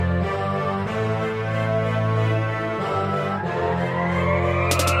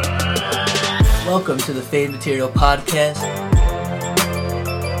Welcome to the Fade Material Podcast.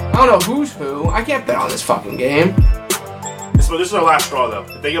 I don't know who's who. I can't bet on this fucking game. This is our last straw, though.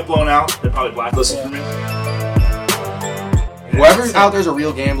 If they get blown out, they're probably blacklisted for me. Whoever's out there's a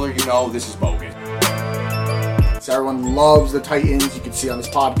real gambler, you know this is bogus. So everyone loves the Titans. You can see on this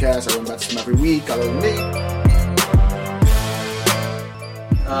podcast, everyone bets them every week, other than me.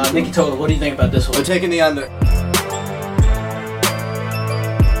 Nicky Total, what do you think about this one? We're taking the under.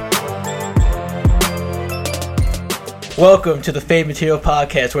 Welcome to the Fade Material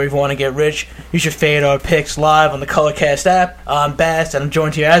Podcast, where if you want to get rich, you should fade our picks live on the Colorcast app. I'm Bass, and I'm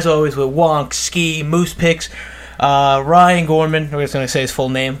joined here, as always, with Wonk, Ski, Moose Picks, Ryan Gorman, we're just going to say his full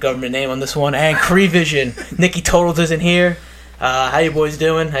name, government name on this one, and Cree Vision. Nicky Totals isn't here. How you boys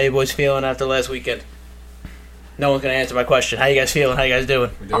doing? How you boys feeling after last weekend? No one's going to answer my question. How you guys feeling? How you guys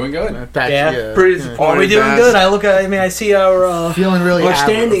doing? We're doing good. Yeah? Pretty disappointed. Are we doing good? I see our Feeling really our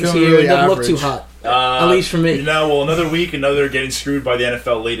average. standings Feeling here. really It doesn't look average. too hot. At least for me. Another week, another getting screwed by the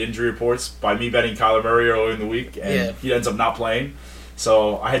NFL late injury reports by me betting Kyler Murray earlier in the week, and he ends up not playing.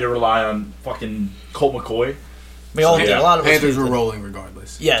 So I had to rely on fucking Colt McCoy. We all did. A lot of us Panthers were did. rolling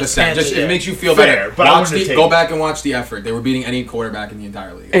regardless. Yes, just saying. Panthers, It makes you feel Fair, better. but I wanted to take Go it. back and watch the effort. They were beating any quarterback in the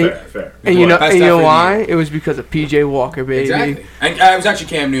entire league. Fair. And you know Best effort of the why? year. It was because of PJ Walker, baby. Exactly. And it was actually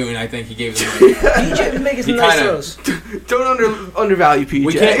Cam Newton. I think he gave them. PJ been making some nice throws. Don't undervalue PJ.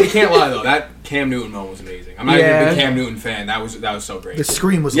 We can't lie though. That Cam Newton moment was amazing. I'm not even a big Cam Newton fan. That was so great. The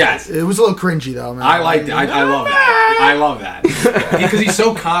scream was Yes. it was a little cringy though, man. I liked it. I love that. I love that because he's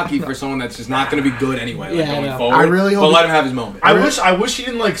so cocky for someone that's just not going to be good anyway. Yeah, I going know. forward. I really hope but let him have his moment. I wish he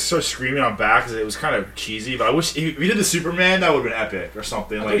didn't start screaming on back because it was kind of cheesy. But I wish if he did the Superman, that would have been epic or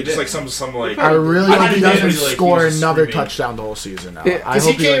something. he Like just did. like some like. I really I hope he did, doesn't but he, like, score he was just another screaming. touchdown the whole season now. Yeah, I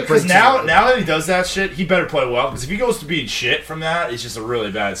hope he Because breaks now it. that he does that shit, he better play well. Because if he goes to being shit from that, it's just a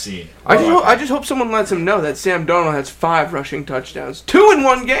really bad scene. I just hope someone lets him know that Sam Darnold has 5 rushing touchdowns. 2 in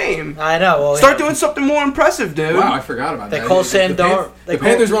one game. I know. Well, Start doing something more impressive, dude. Wow, I forgot about They that. call Sam Darnold. The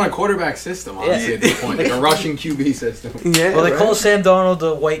Panthers run a quarterback system, honestly, at this point. Like a rushing QB system. Yeah. Well, they right. call Sam Darnold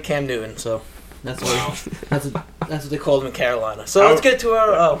the white Cam Newton, so that's what they called him in Carolina. So let's get to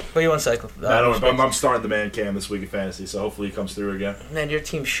our. Wait one second. I'm starting the man Cam this week in fantasy, so hopefully he comes through again. Man, your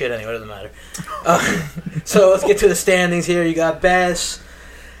team's shit anyway. It doesn't matter. So let's get to the standings here. You got Bass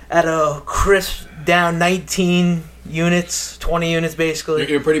at a crisp down 19 units, 20 units basically.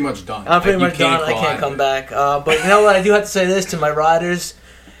 You're pretty much done. I'm pretty Like, much you done. I crawl can't out come of it. back. But you know what? I do have to say this to my riders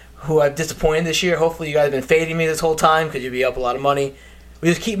who are disappointed this year. Hopefully you guys have been fading me this whole time because you'd be up a lot of money. We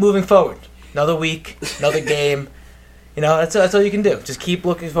just keep moving forward. Another week, another game. You know, that's all you can do. Just keep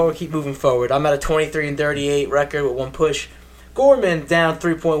looking forward, keep moving forward. I'm at a 23-38 record with 1 push. Gorman down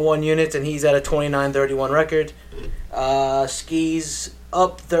 3.1 units, and he's at a 29-31 record. Ski's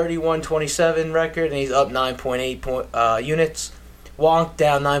up 31-27 record, and he's up 9.8 units. Wonk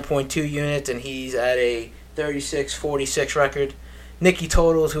down 9.2 units, and he's at a 36-46 record. Nicky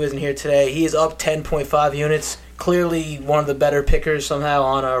Totals, who isn't here today, he is up 10.5 units. Clearly one of the better pickers somehow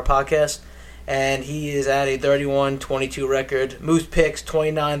on our podcast. And he is at a 31-22 record. Moose Picks,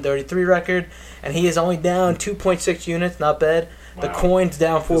 29-33 record. And he is only down 2.6 units. Not bad. Wow. The Coin's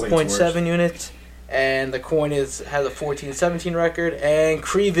down Feels like it's 4.7 worse. units. And the Coin has a 14-17 record. And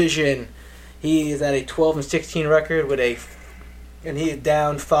Cree Vision, he is at a 12-16 record and he is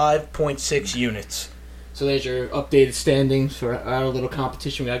down 5.6 units. So there's your updated standings for our little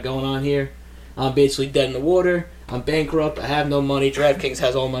competition we got going on here. I'm basically dead in the water. I'm bankrupt. I have no money. DraftKings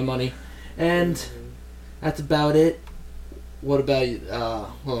has all my money. And that's about it. What about you? I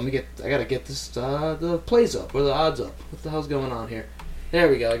gotta get this, the plays up, or the odds up. What the hell's going on here? There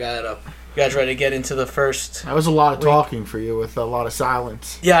we go, I got it up. You guys ready to get into the first? That was a lot of talking for you with a lot of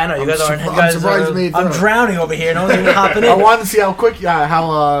silence. Yeah, I know, you guys aren't. I'm surprised you made it I'm through. drowning over here, no one's even hopping in. I wanted to see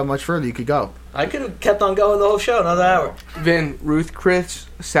how much further you could go. I could have kept on going the whole show, another hour. Vin, Ruth Chris,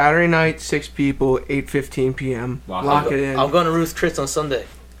 Saturday night, 6 people, 8:15 p.m. Wow. Lock it in. I'm going to Ruth Chris on Sunday.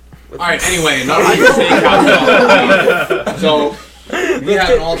 All right. Anyway, enough of your steakhouse. So we have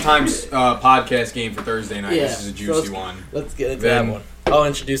an all-time podcast game for Thursday night. Yeah, This is a juicy so one. Let's get into Then- that one. I'll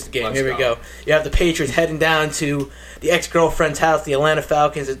introduce the game. Let's Here we go. go. You have the Patriots heading down to the ex-girlfriend's house, the Atlanta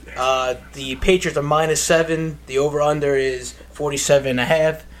Falcons. The Patriots are -7. The over-under is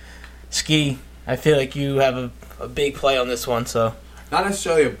 47.5. Ski, I feel like you have a big play on this one, so. Not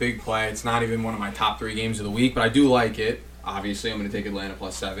necessarily a big play. It's not even one of my top 3 games of the week, but I do like it. Obviously, I'm going to take Atlanta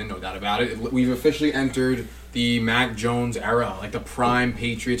 +7, no doubt about it. We've officially entered the Mac Jones era. Like, the prime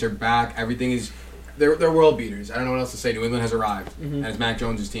Patriots are back. Everything is... They're world beaters. I don't know what else to say. New England has arrived, and it's Mac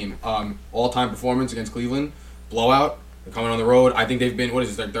Jones' team. All-time performance against Cleveland. Blowout. They're coming on the road. I think they've been,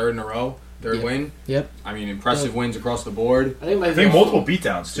 their 3rd in a row? Third win. Yep. I mean, impressive wins across the board. I think multiple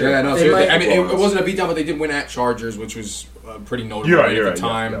beatdowns too. Yeah, no, I mean, it wasn't a beatdown, but they did win at Chargers, which was pretty notable You're at the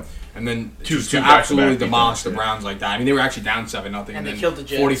time. Yeah. And then Two to absolutely back-to-back demolish the beatdowns, Browns like that. I mean, they were actually down 7-0, And they then killed the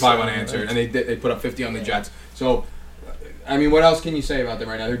Jets, 45 so, unanswered, and they put up 50 on the Jets. So, I mean, what else can you say about them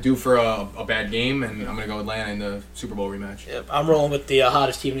right now? They're due for a bad game, and I'm going to go Atlanta in the Super Bowl rematch. Yep, I'm rolling with the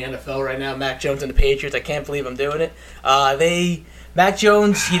hottest team in the NFL right now, Mac Jones and the Patriots. I can't believe I'm doing it. Mac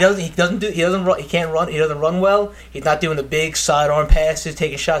Jones, he can't run well. He's not doing the big sidearm passes,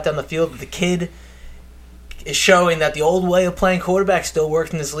 taking shots down the field. But the kid is showing that the old way of playing quarterback still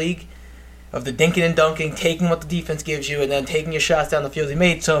works in this league, of the dinking and dunking, taking what the defense gives you, and then taking your shots down the field. He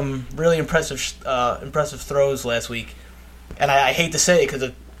made some really impressive throws last week, and I hate to say it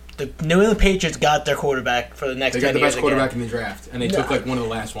because the New England Patriots got their quarterback for the next 10 years. They got the best quarterback again. in the draft, and they took like one of the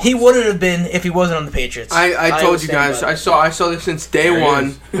last ones. He wouldn't have been if he wasn't on the Patriots. I told you guys. I saw this since day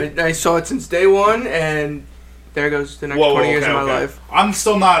one. I saw it since day one, and there goes the next 20 years of my life. I'm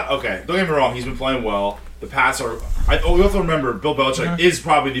still not okay. Don't get me wrong. He's been playing well. The Pats are. We have to remember, Bill Belichick is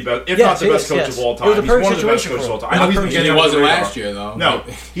probably the best, if not the best coach of all time. He's one of the best coaches of all time. I know he's been getting he under the wasn't radar. last year though. No,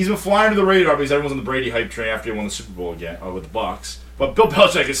 he's been flying under the radar because everyone's on the Brady hype train after he won the Super Bowl again with the Bucks. But Bill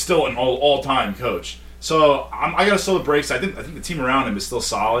Belichick is still an all-time coach. So I got to slow the brakes. I think the team around him is still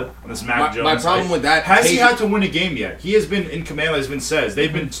solid. And this Mac Jones. My problem with that has he had to win a game yet? He has been in command, as Vince says.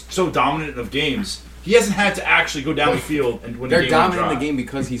 They've been so dominant of games. He hasn't had to actually go down the field and win a game. They're dominant in the game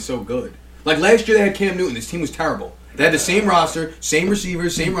because he's so good. Like last year, they had Cam Newton. This team was terrible. They had the same roster, same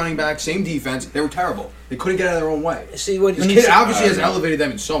receivers, same running back, same defense. They were terrible. They couldn't get out of their own way. See what this kid obviously has elevated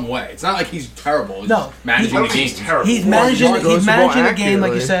them in some way. It's not like he's terrible. He's just managing the game. He's managing the game,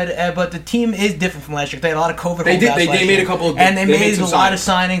 like you said. But the team is different from last year. They had a lot of COVID. They made a couple of and they made a lot of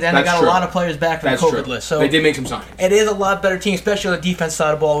signings, and they got a lot of players back from the COVID list. So they did make some signings. It is a lot better team, especially on the defense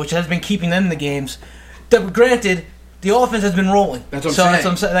side of the ball, which has been keeping them in the games. Granted, the offense has been rolling. That's what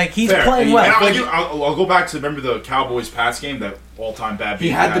I'm saying. Like he's playing well. I'll go back to remember the Cowboys-Pats game, that all-time bad beat.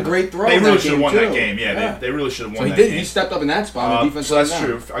 He had the great throw. They really should have won that game. Yeah, they really should have won that game. He stepped up in that spot on the defense. So that's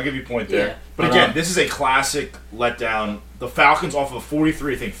true. I'll give you a point there. Yeah. But again, this is a classic letdown. The Falcons off of a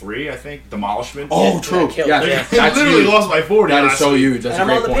 43-3, demolishment. Oh, true. Yeah, they literally lost by 40. That is so huge. That's a great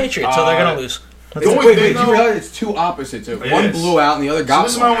point. And I'm on the Patriots, so they're going to lose. The only thing, you realize it's two opposites. One blew out and the other got. So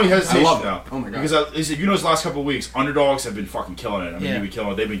this is my only hesitation. I love it. Now. Oh my god! Because if you know, this last couple of weeks, underdogs have been fucking killing it. I mean,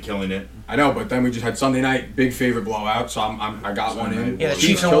 they've been killing it. I know, but then we just had Sunday night big favorite blowout, so I got one in. Yeah, the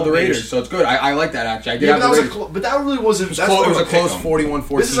Chiefs killed the Raiders, so it's good. I like that actually. I did have the Raiders. But that really wasn't. It was a close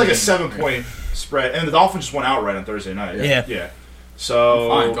 41-14. This is like a 7-point spread, and the Dolphins just went outright on Thursday night. Yeah.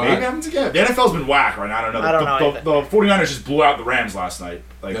 So maybe I'm together. The NFL's been whack right now. I don't know. The 49ers just blew out the Rams last night.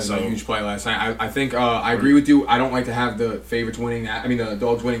 That's a huge play last night. I think I agree with you. I don't like to have the favorites winning that. I mean, the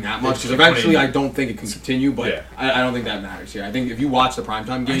dogs winning that much because eventually I don't think it can continue. But I don't think that matters here. I think if you watch the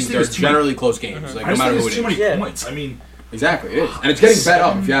primetime games, they're generally close games. Like no matter who it is. Too many points. I mean. Exactly, it is, and it's getting bet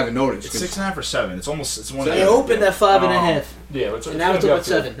up if you haven't noticed. It's 6.5 or 7. It's almost. It's one. So they opened at 5.5. Yeah, and now it's up at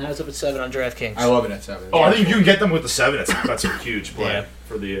 7. Now it's up at 7 on DraftKings. I love it at 7. Oh, I think if you can get them with the 7, that's a huge play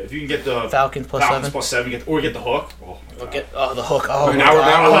for the. If you can get the Falcons plus 7, or get the hook. The hook. Oh, now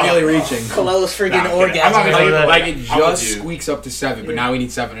we're really reaching. Colo's freaking orgasm. Like it just squeaks up to 7, but now we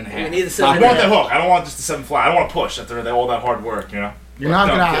need 7.5. We need the 7. I want that hook. I don't want just the 7 flat. I don't want to push after all that hard work. You're not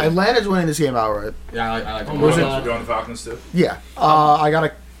gonna. Atlanta's winning this game outright. Yeah, I like. We're doing the Falcons too. Yeah, I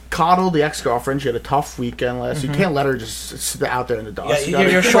gotta coddle the ex-girlfriend. She had a tough weekend last week. You can't let her just sit out there in the dust. Yeah,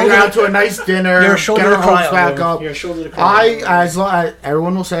 you're bring her out to a nice dinner. You're a shoulder get her to cry hopes back up. You're a shoulder to cry.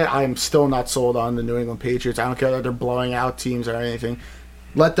 Everyone will say it, I am still not sold on the New England Patriots. I don't care that they're blowing out teams or anything.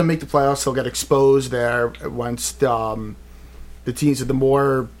 Let them make the playoffs. They'll get exposed there once the teams with the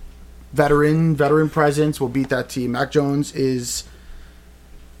more veteran presence will beat that team. Mac Jones is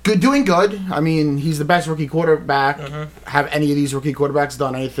doing good. I mean, he's the best rookie quarterback. Have any of these rookie quarterbacks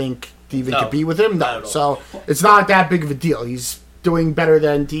done anything to even compete with him? No. So it's not that big of a deal. He's doing better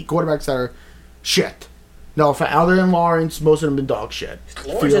than quarterbacks that are shit. No, other than Lawrence, most of them have been dog shit.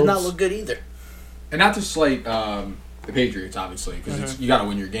 Lawrence did not look good either. And not to slight the Patriots, obviously, because you got to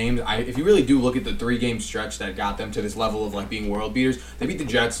win your games. If you really do look at the 3-game stretch that got them to this level of being world beaters, they beat the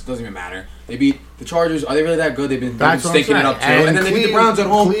Jets. Doesn't even matter. They beat the Chargers. Are they really that good? They've been stinking it up too. And then they beat the Browns at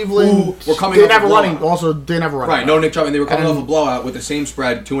home. Cleveland. Who were coming off a blowout. Also, they never run. Right. No Nick Chubb, and they were coming off a blowout with the same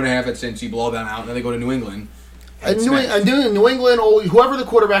spread, 2.5 at Cincy. Blow them out, and then they go to New England. And New England, whoever the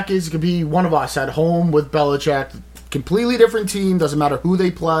quarterback is, it could be one of us at home with Belichick. Completely different team. Doesn't matter who they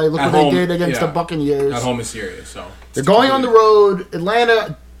play. Look what they did against the Buccaneers. At home is serious. So they're going on the road.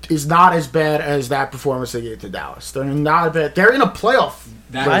 Atlanta is not as bad as that performance they gave to Dallas. They're not bad. They're in a playoff.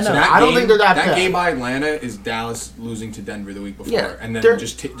 I don't think they're that bad. That game by Atlanta is Dallas losing to Denver the week before, and then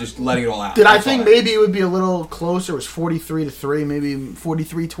just letting it all out. I think maybe it would be a little closer? It was 43-3, maybe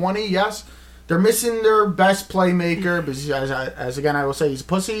 43-20. Yes, they're missing their best playmaker, but as again I will say, he's a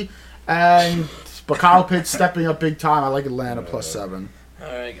pussy, but Kyle Pitts stepping up big time. I like Atlanta +7. All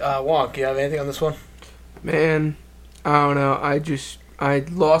right, Wonk, you have anything on this one? Man, I don't know. I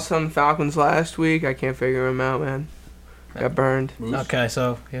lost on Falcons last week. I can't figure them out, man. Got burned. Okay,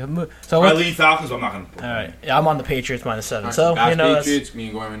 so I lean Falcons, but I'm not gonna. All right, yeah, I'm on the Patriots -7. Right, So Patriots, me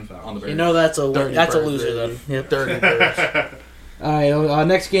and Gorman on the Bears. that's a loser then. Yep, dirty Bears. All right,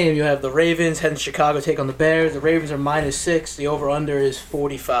 next game you have the Ravens heading to Chicago take on the Bears. The Ravens are -6. The over/under is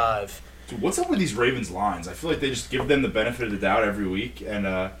 45. Dude, what's up with these Ravens lines? I feel like they just give them the benefit of the doubt every week, and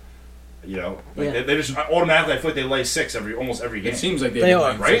they just automatically. I feel like they lay 6 almost every game. It seems like they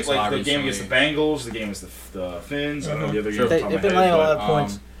are right. Like the game against the Bengals, the game against the Finns. I don't know the other game. They've been laying a lot of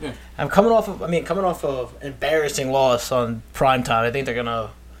points. Yeah. I'm coming off of embarrassing loss on primetime. I think they're gonna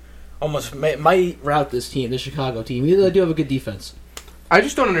almost might rout this team, the Chicago team. Either they do have a good defense. I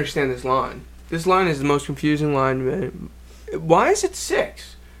just don't understand this line. This line is the most confusing line, man. Why is it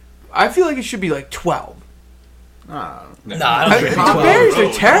 6? I feel like it should be like 12. I don't The think Bears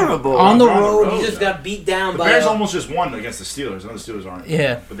are terrible. on the road. You just got beat down The by. Bears almost just won against the Steelers. I know the Steelers aren't.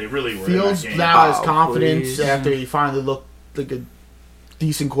 Yeah, but they really were. Fields in that game. now has confidence please. after he finally looked like a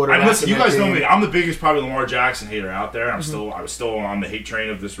decent quarterback. Listen, you in that guys know game. me. I'm the biggest probably Lamar Jackson hater out there. I was still on the hate train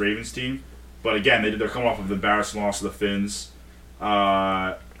of this Ravens team. But again, they're coming off of the embarrassing loss to the Finns.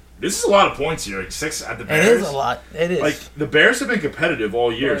 This is a lot of points here. Like 6 at the Bears. it is a lot. It is. Like the Bears have been competitive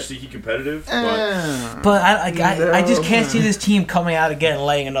all year, sneaky competitive. But I just can't see this team coming out again and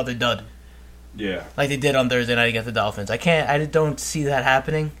laying another dud Yeah. like they did on Thursday night against the Dolphins. I don't see that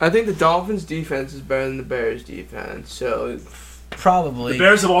happening. I think the Dolphins' defense is better than the Bears' defense. So Probably. The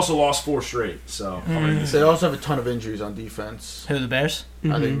Bears have also lost 4 straight. So They also have a ton of injuries on defense. Who, the Bears?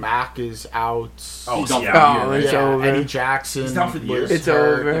 I think Mack is out. Oh, done yeah. for it's over. Eddie Jackson. He's down for the year. was It's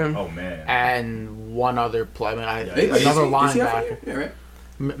hurt. over. Oh man. And one other play. I mean, Is another Is he out for linebacker. you? Yeah, right.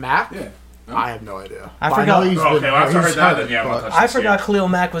 Mack? Yeah. I have no idea. I But forgot- know he's Okay, been- well, after I he's heard that, hurt, then yeah, I'm but- not touching I this forgot game. Khalil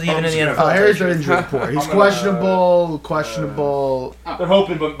Mack was even in the just NFL. gonna- here's the injury report. He's I'm questionable. They're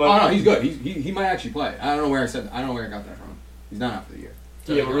hoping, but Oh no, he's good. He might actually play. I don't know where I got that from. He's not out for the year.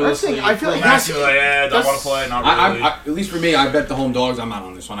 yeah, but realistically, I feel like Max is like, don't want to play, not really. At least for me, I bet the home dogs. I'm not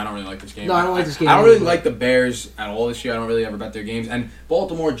on this one. I don't really like this game. No, I don't like this game I don't really either. like the Bears at all this year. I don't really ever bet their games. And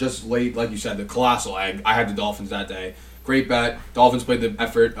Baltimore just late, like you said, the colossal egg. I had the Dolphins that day. Great bet. Dolphins played the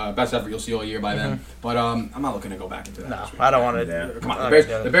best effort you'll see all year by them. But I'm not looking to go back into that. No, this week. I don't want to. Come on,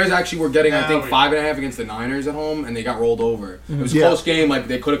 the Bears actually were getting, I think, 5.5 against the Niners at home, and they got rolled over. It was a close game, like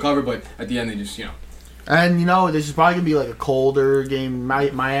they could have covered, but at the end they just, And this is probably gonna be like a colder game.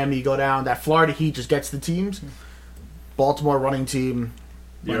 Miami go down. That Florida Heat just gets the teams. Baltimore running team.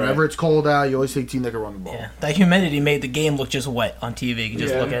 Whenever it's cold out, you always take a team that can run the ball. Yeah, that humidity made the game look just wet on TV. You can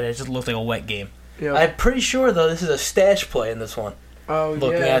just look at it; it just looks like a wet game. Yep. I'm pretty sure though this is a stash play in this one. Oh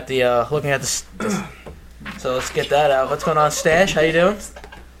Looking at the so let's get that out. What's going on, Stash? How you doing?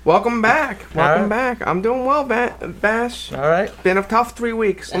 Welcome back. All right. Back. I'm doing well, Bash. All right. Been a tough 3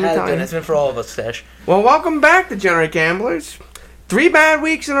 weeks. Let me tell you. It's been for all of us, Stash. Well, welcome back, degenerate gamblers. 3 bad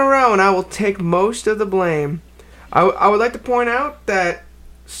weeks in a row, and I will take most of the blame. I would like to point out that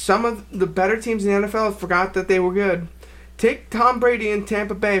some of the better teams in the NFL forgot that they were good. Take Tom Brady in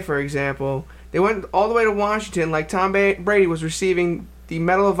Tampa Bay, for example. They went all the way to Washington like Tom Brady was receiving the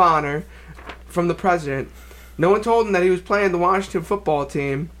Medal of Honor from the president. No one told him that he was playing the Washington football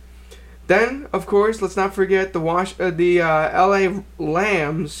team. Then, of course, let's not forget the LA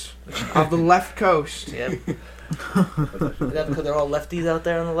Lambs of the left coast. Yep. Is that because they're all lefties out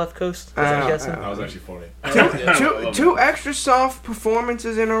there on the left coast? Is that what you're guessing? That was actually funny. Two extra soft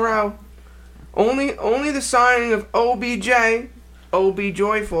performances in a row. Only the signing of OBJ, OB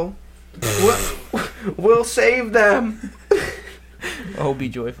Joyful, will save them. Oh, be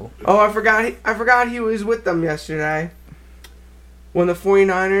joyful. Oh, I forgot he was with them yesterday when the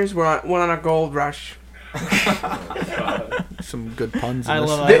 49ers went on a gold rush. Some good puns. I In this.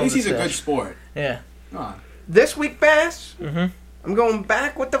 love At least he's a good sport. Yeah. Come on. This week, Bass, Mm-hmm. I'm going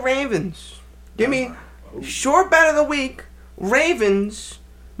back with the Ravens. Give me short bet of the week, Ravens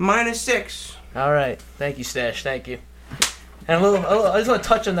 -6. All right. Thank you, Stash. Thank you. And I just want to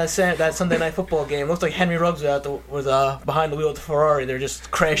touch on that Sunday Night Football game. It looks like Henry Ruggs was behind the wheel of the Ferrari. They're just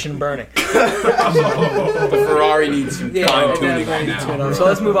crashing and burning. The Ferrari needs some fine tuning right now. So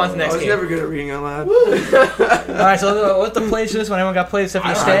let's move on to the next game. I was never good at reading out loud. All right, so what's the plays for this one? Anyone got plays except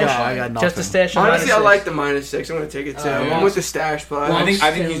for the stash? I got nothing. Just the stash. Honestly, I like the -6. I'm going to take it too. I'm with the stash play. Well,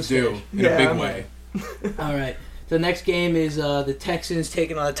 I think he's due in a big way. All right. The next game is the Texans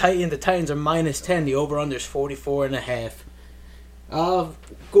taking on the Titans. The Titans are -10. The over/under is 44.5.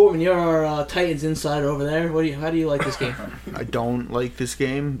 Gorman, you're our Titans insider over there. How do you like this game? I don't like this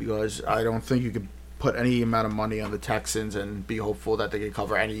game because I don't think you could put any amount of money on the Texans and be hopeful that they can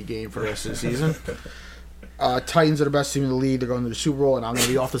cover any game for the rest of the season. Titans are the best team in the league. They're going to the Super Bowl, and I'm going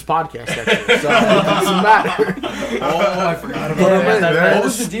to be off this podcast next year. So it doesn't matter. Oh, I forgot about that. What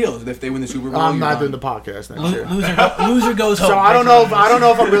was the deal? If they win the Super Bowl, I'm not doing the podcast next year. Loser goes home. So I don't know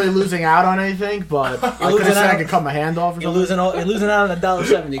if I'm really losing out on anything, but I could have said I could cut my hand off. Or you're losing out on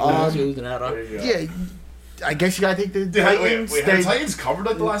 $1.70. You're losing out on. Yeah. I guess you gotta think the Titans. Titans. Have the Titans covered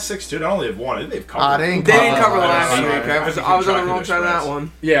like the last 6 too? Not only have won, they've covered. They didn't cover last Oh, week. I was on the wrong side of that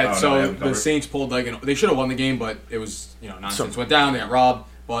one. Yeah, Oh, so no, the Saints pulled they should have won the game, but it was nonsense. Went down, they got robbed,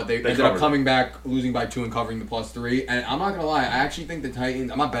 but they ended up coming back, losing by 2 and covering the +3. And I'm not gonna lie, I actually think the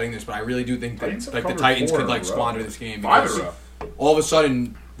Titans. I'm not betting this, but I really do think that the Titans could squander this game. 5 in a row. All of a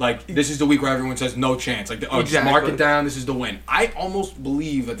sudden, this is the week where everyone says no chance. Just mark it down. This is the win. I almost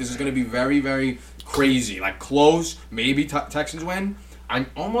believe that this is going to be very, very crazy. Close. Maybe Texans win. I'm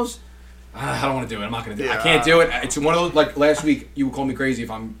almost. I don't want to do it. I'm not going to do it. I can't do it. It's one of those. Last week, you would call me crazy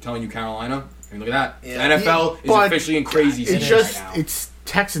if I'm telling you Carolina. I mean, look at that. Yeah. The NFL is officially in crazy season right now. It's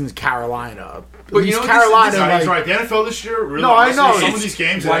Texans Carolina. But you know Carolina. He's right. The NFL this year, really. No, I know. Some of these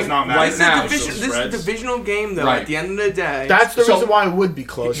games, it's not matter. Right now, this is a divisional game, though. Right. At the end of the day, that's the reason why it would be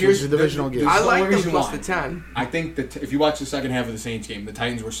close. Here's the divisional game. I like them plus the 10. I think that if you watch the second half of the Saints game, the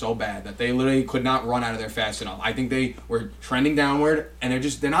Titans were so bad that they literally could not run out of there fast enough. I think they were trending downward, and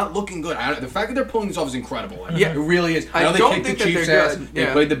they're not looking good. The fact that they're pulling this off is incredible. It really is. I know don't they think kicked the that Chiefs' they're ass. good. They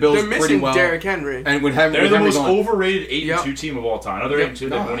played the Bills they're pretty well. Derrick Henry. And they're the most overrated 8-2 team of all time. They're 8-2.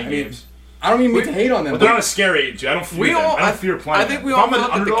 They're winning games. I don't even mean to hate on them. But they're not a scary 8-2. I don't fear them. I don't fear playing. I think we if all I'm an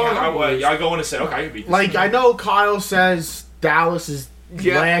thought that the underdog, Cowboys. I go in and say, okay, I can beat this. I know Kyle says Dallas is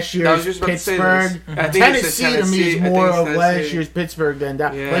last year's Pittsburgh. Tennessee to me is more of last year's Pittsburgh than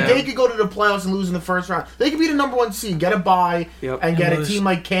that. Yeah. They could go to the playoffs and lose in the first round. They could be the number 1 seed, get a bye, and get a team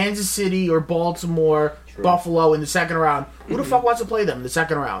like Kansas City or Baltimore, Buffalo in the second round. Who the fuck wants to play them in the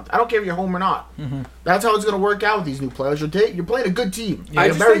second round? I don't care if you're home or not. That's how it's going to work out with these new players. You're playing a good team. I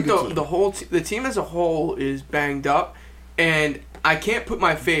just think the team as a whole is banged up, and I can't put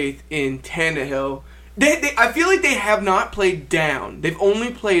my faith in Tannehill. I feel like they have not played down. They've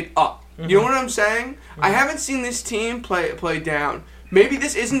only played up. You know what I'm saying? I haven't seen this team play down. Maybe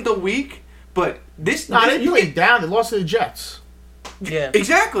this isn't the week, but this. No, they played down. They lost to the Jets. Yeah.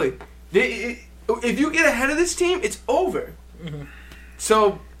 Exactly. If you get ahead of this team, it's over.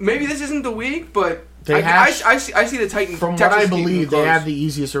 So maybe this isn't the week, but I see the Titans. From what I believe, they have the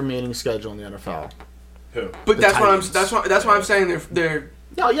easiest remaining schedule in the NFL. Who? But that's why I'm saying they're.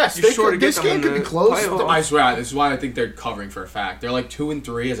 No, yes, this game could be close. I swear, this is why I think they're covering for a fact. They're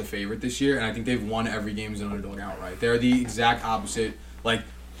 2-3 as a favorite this year, and I think they've won every game as an underdog outright. They're the exact opposite.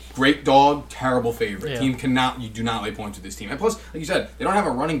 Great dog, terrible favorite. Team you do not lay points with this team. And plus, like you said, they don't have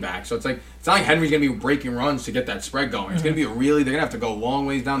a running back, so it's not like Henry's gonna be breaking runs to get that spread going. It's gonna be they're gonna have to go long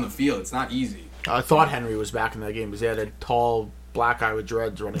ways down the field. It's not easy. I thought Henry was back in that game because they had a tall black guy with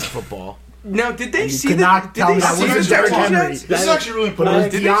dreads running the football. Now, did they see that? Did they see Derrick Henry? This is actually really But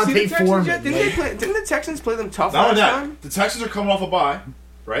important. it was Deontay Foreman. Didn't the Texans play them tough Not last only that, time? the Texans are coming off a bye,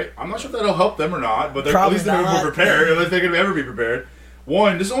 right? I'm not sure if that'll help them or not, but at Probably least they're not. more prepared. At least they're going to ever be prepared.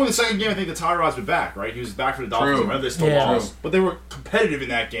 One, this is only the second game I think that Tyrod's been back, right? He was back for the Dolphins. True. Remember, they still lost. But they were competitive in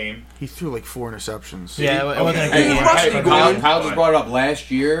that game. He threw 4 interceptions. Yeah, it wasn't a good Hey, game. Kyle just brought it up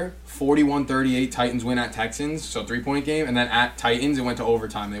last year. 41-38 Titans win at Texans, so 3-point game, and then at Titans it went to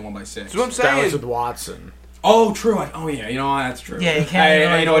overtime. They won by 6. That's what I'm That was saying. with Watson. Oh, true. Yeah, you know what? That's true. Yeah, you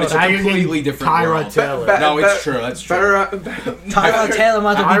can't. You know what? It's a completely different Tyrod world. Taylor. No, it's true. That's true. Tyrod Taylor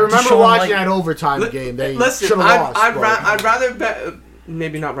might have I been remember Deshaun watching that overtime game. They should have lost. I'd rather bet.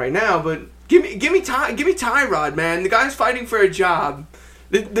 Maybe not right now, but give me Tyrod, man. The guy's fighting for a job.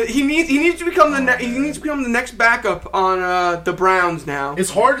 He needs to become the next backup on the Browns now.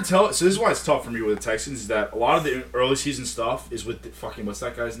 It's hard to tell. So this is why it's tough for me with the Texans. Is that a lot of the early season stuff is with what's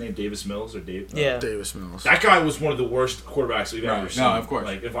that guy's name? Davis Mills or Dave? Yeah, Davis Mills. That guy was one of the worst quarterbacks we've ever seen. No, of course.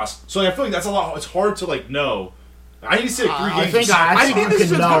 So I feel like that's a lot. It's hard to know. I need to see 3 games. I think you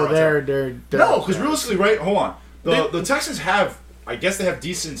can know. They're no, because realistically, right? Hold on. The Texans have. I guess they have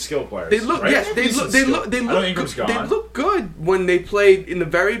decent skill players. They look, right? yes, they know Ingram's look gone. good when they played in the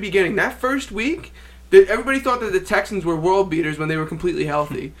very beginning. That first week, everybody thought that the Texans were world beaters when they were completely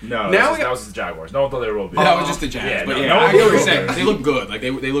healthy. No, now that was the Jaguars. No one thought they were world beaters. That was just the Jags. Yeah, but no, yeah, no I one get what you're was saying. world They look good. Like they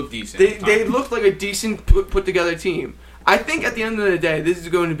look decent. They looked like a decent put together team. I think at the end of the day, this is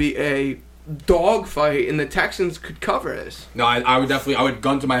going to be a dogfight, and the Texans could cover this. No, I would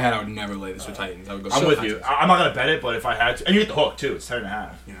gun to my head. I would never lay this with Titans. I would go. I'm with you. I'm not gonna bet it, but if I had to, and you get the hook too. It's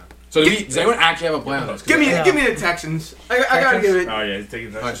 10.5. Yeah. So does anyone actually have a play on this? Give me the Texans. I gotta give it. Oh yeah, he's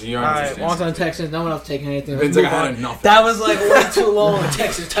taking that. Actually, you're All right, interested. once on Texans, no one else taking anything. Vince, Let's like, I move had on. enough. That was like way too long.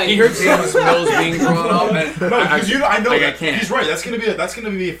 Texas Titans. He heard James Mills being thrown up, and No, because I know like, that I can't. he's right. That's gonna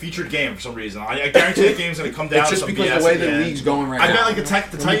be a featured game for some reason. I guarantee the game's gonna come down. It's to just some because BS the way at the end. league's going right I now. bet like the I'm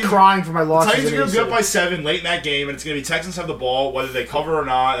Titans. crying for my The losses. Titans are going to be up in by 7 late in that game, and it's going to be Texans have the ball, whether they cover or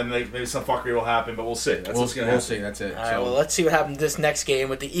not, and maybe some fuckery will happen, but we'll see. That's what's going to We'll happen. see. That's it. All right, So- well, let's see what happens this next game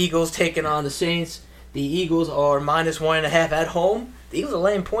with the Eagles taking on the Saints. The Eagles are -1.5 at home. The Eagles are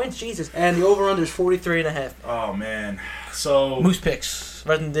laying points, Jesus, and the over/under is 43.5. Oh, man. So, Moose picks,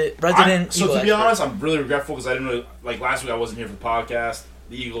 resident so Eagle to be expert. honest, I'm really regretful because I didn't really, like last week I wasn't here for the podcast.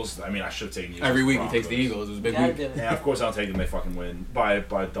 The Eagles, I mean, I should have taken the Eagles. Every week he Broncos. takes the Eagles. It was a big Yeah, I week. do. Yeah, of course I'll take them. They fucking win by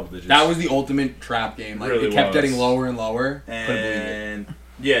double digits. That was the ultimate trap game. Like Really it kept was. getting lower and lower. Couldn't believe it. And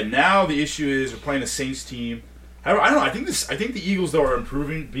yeah, now the issue is we're playing a Saints team. I don't know. I think the Eagles though are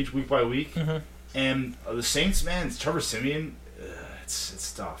improving week by week, and the Saints, man, it's Trevor Siemian.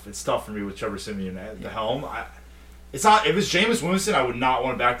 It's tough. It's tough for me with Trevor Siemian at the helm. It's not. If it's Jameis Winston, I would not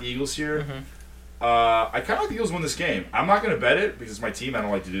want to back the Eagles here. I kind of like the Eagles to win this game. I'm not going to bet it because it's my team. I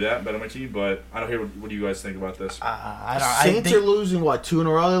don't like to do that. Bet on my team, but I don't hear what do you guys think about this? I Saints think, are losing, what, 2 in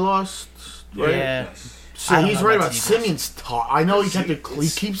a row they lost? Right? yeah. So I don't he's know right about about Eagles. Simeon's tough. I know he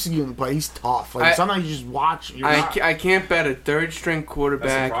It's- keeps you, but he's tough. Like sometimes you just watch. You're not, I can't bet a third-string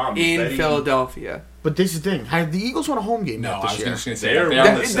quarterback problem. in Betting- Philadelphia. but this is the thing. Have the Eagles won a home game No, yet I this was year? just going to say They're-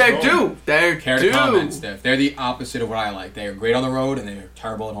 that. they're- They're due. They're Care to comment, due. Steph. They're the opposite of what I like. They are great on the road and they're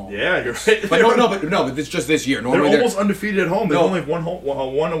terrible at home. Yeah, you're right. But but it's just this year. They're Normally almost undefeated at home. They No. only have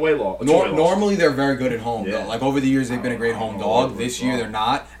one away loss. a two-way loss. Normally they're very good at home Yeah. though. Like over the years they've been a great home dog. This year wrong. they're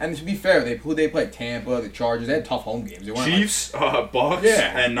not. And to be fair, who they play? Tampa, the Chargers. They had tough home games. They weren't like- Chiefs, Bucks,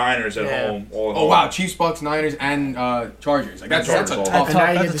 Yeah. and Niners at Yeah. home. All at oh home. wow, Chiefs, Bucks, Niners, and Chargers. Like that's a Chargers all. tough. And now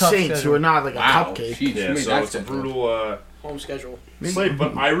you That's get a the tough Saints, schedule. who are not like a Wow, cupcake. sheesh, Yeah, you made so that it's a step, brutal Home schedule. slate.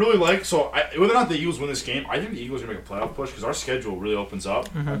 But I really like whether or not the Eagles win this game. I think the Eagles are gonna make a playoff push because our schedule really opens up.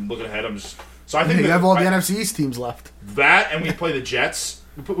 I'm looking ahead. I think You that- have all the NFC East teams left. that, and we play the Jets.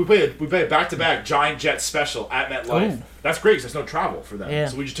 We play a back-to-back Giant Jets special at MetLife. Ooh. That's great because there's no travel for them. Yeah.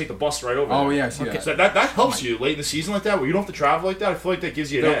 So we just take the bus right over. Oh there. yeah, I see that. So that helps you late in the season like that, where you don't have to travel like that. I feel like that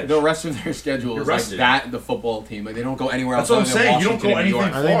gives you an edge. The rest of their schedule You're is like rested. that. The football team, like they don't go anywhere That's else. what I'm other than saying. You don't Washington go and New York.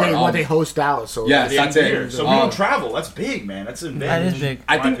 anything I think far. they host Dallas. So Yeah. At the That's end of the it. year. So we don't travel. That's big, man. That's an That advantage. is big. in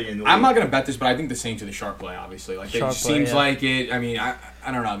I my think opinion, in the I'm league. not gonna bet this, but I think the Saints are the sharp play. Obviously, like Sharp it play, seems yeah. like it. I mean, I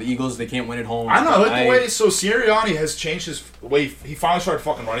don't know. The Eagles they can't win at home. I don't know. I like But the way Sirianni has changed his way. He finally started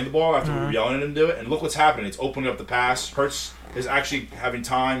fucking running the ball after we were yelling at him to do it. And look what's happening. It's opening up the pass. Hurts is actually having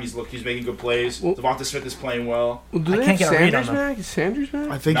time. He's making good plays. Well- Devonta Smith is playing well. Well, do I they can't have get a read on Sanders them. back? Is Sanders back?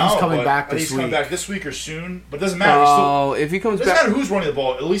 I think he's coming but back I think this he's coming week. back this week or soon. But it doesn't matter. He's still, Oh, if he comes it doesn't back. matter who's running the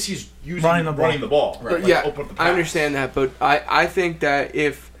ball. At least he's Running the ball. running the ball. Right. Like, Yeah, open up the I pass. understand that, but I think that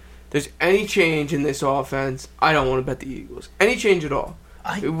if there's any change in this offense, I don't want to bet the Eagles. Any change at all.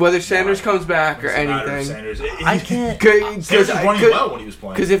 Whether Sanders comes back or Doesn't matter if anything. Sanders. I can't. Sanders was running well when he was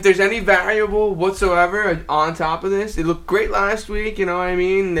playing. Because if there's any variable whatsoever on top of this, it looked great last week. You know what I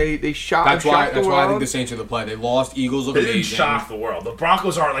mean? They shot. That's why. shocked That's the why I think world. the Saints are the play. They lost. Eagles look They didn't amazing. shock the world. The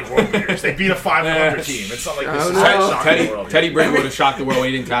Broncos aren't like world beaters. They beat a 500 team. It's not like this I is don't know. shocking the world. Teddy Brady would have shocked the world when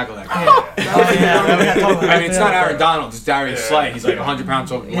he didn't tackle that guy. Oh, yeah, we gotta talk about I mean, it's that. not Aaron Donald. It's Darius Yeah. Slay. He's like 100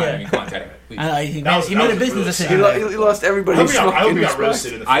 pounds over. Yeah. I mean, come on, Teddy. Please. He That was made a a business really decision. sad- He lost everybody's I hope fucking he got respect.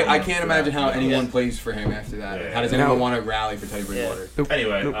 roasted in the I film can't for imagine that. how anyone plays for him after that. Yeah. How does anyone want to rally for Teddy Bridgewater?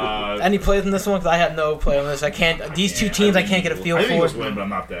 Anyway, Any plays in this one? Because I have no play on this. I can't. These two teams, I can't get a feel I think Eagles for. win, but I'm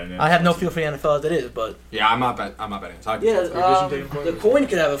not betting it. I have no feel for the NFL as it is, but Yeah, I'm not betting. So I yeah, can the coin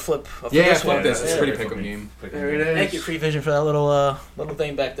could have a flip. yeah, this flip one. this. It's a Yeah. pretty pick 'em game. There it is. Thank you, Free Vision, for that little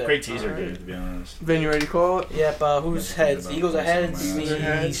thing back there. Great teaser, dude, to be honest. Vin, you ready to call it? Yep. Who's heads? The Eagles are heads.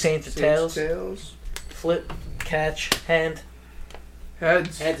 The Saints are tails. Flip, catch, hand.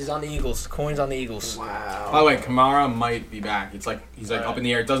 Heads. Heads is on the Eagles. Coins on the Eagles. By Wow. the way, Kamara might be back. It's like he's like up in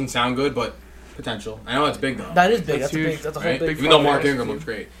the air. It doesn't sound good, but potential. I know it's big though. That is big. That's That's a big. huge, That's a whole Right? big. Even though fucking- Mark Ingram looks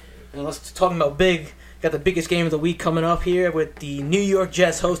great. And let's talking about big. Got the biggest game of the week coming up here with the New York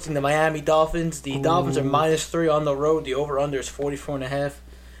Jets hosting the Miami Dolphins. The Dolphins are -3 on the road. The over/under is 44.5.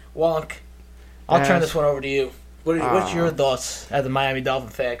 Wonk, I'll turn this one over to you. What's your thoughts as a Miami Dolphin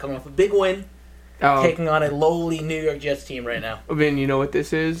fan coming off a big win, taking on a lowly New York Jets team right now? Vin, you know what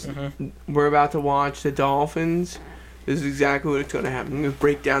this is? We're about to watch the Dolphins. This is exactly what's going to happen. I'm going to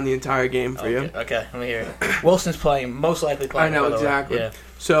break down the entire game for you. Okay, let me hear it. Wilson's playing, most likely playing. I know, by the way. exactly. Yeah.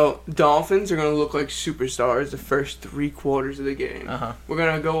 So, Dolphins are going to look like superstars the first 3 quarters of the game. We're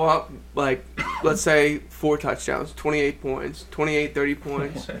going to go up, like, let's say 4 touchdowns, 28 points, 28, 30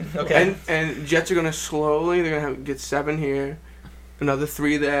 points. Okay. And Jets are going to slowly, they're going to get 7 here, another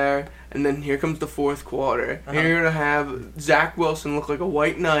 3 there, and then here comes the 4th quarter. And you're going to have Zach Wilson look like a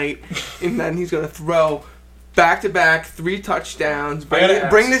white knight, and then he's going to throw back-to-back 3 touchdowns,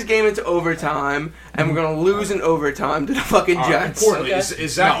 bring this game into overtime, and we're going to lose in overtime to the fucking Jets. Importantly,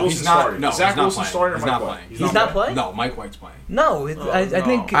 is Zach Wilson starting? No, is Zach he's not Wilson playing. starting or He's Mike not White? playing. He's not playing? No, Mike White's playing. No, I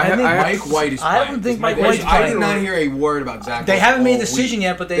think Mike White is playing. I don't think Mike White's I playing. did not hear a word about Zach. They haven't made a all decision week.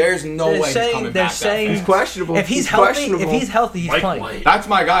 yet, but there's no way he's coming they're back. saying He's questionable. If he's healthy, he's Mike playing. White. That's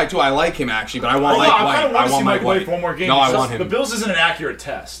my guy too. I like him actually, but I want Mike I White. kind of want to see Mike White White for one more game. No, I want him. The Bills isn't an accurate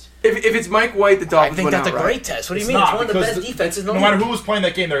test. If it's Mike White, the I Dolphins think win that's a outright. great test. What do you It's mean? not, It's one of the because best defenses in the No matter league. who was playing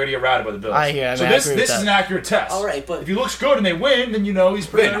that game, they're going to get routed by the Bills. I hear. So I this agree with is that. an accurate test. All right, but if he looks good and they win, then you know he's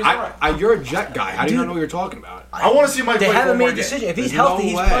pretty. Vin, he's all right. you're a Jet guy. How do you not know what you're talking about? I want to see Mike They White haven't one made more a decision. game. If he's There's healthy, no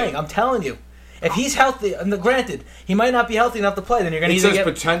he's way. playing. I'm telling you. If he's healthy, granted, he might not be healthy enough to play. Then you're going to It either says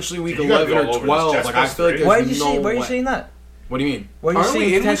get. potentially week You gotta 11 be all or over 12. this. Like I feel like there's Where are you no seeing? Where are you way. seeing that? What do you mean? Where are you Aren't we seeing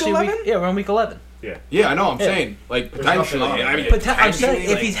in week potentially 11? Yeah, we're in week 11. Yeah, I know. I'm Yeah. saying like There's nothing potentially. on it. I mean, I'm saying potentially, if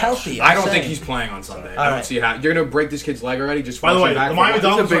like, he's healthy. I I'm don't think saying. he's playing on Sunday. All I don't right. see how you're gonna break this kid's leg already. Just By the way, back the Miami for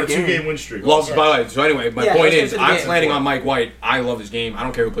one. Dolphins are a big 2-game game. win streak. By the way, so anyway, my Yeah, point let's get is, to the I'm game. planning on Mike White. I love this game. I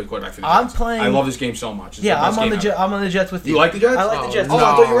don't care who plays quarterback for the I'm Jets. playing- I love this game so much. It's Yeah, the best I'm on game the ever. I'm on the Jets with you. You like the Jets? I like the Jets. Oh, I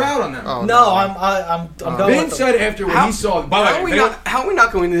thought you were out on them. Oh, No, I'm going Vin with them. said after when he saw. By How the are we way, how are we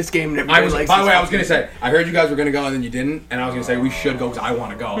not going to this game? And I was. everybody By the likes way, this I was gonna game? say. I heard you guys were gonna go and then you didn't, and I was gonna say we should go because I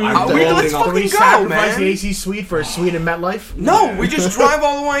want to go. I'm let's loading up. Do we Fucking go, sacrifice man. the AC suite for a suite in MetLife? No, we just drive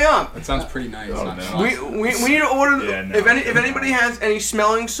all the way up. That sounds pretty nice. Oh, not man. gonna lie. We need to order. Yeah, no. If anybody has any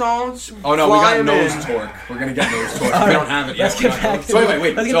smelling salts, Oh no, we fly got 'em nose in. torque. We're gonna get nose torque. All We right, don't have it yet. let's We get got back nose- to So the- anyway,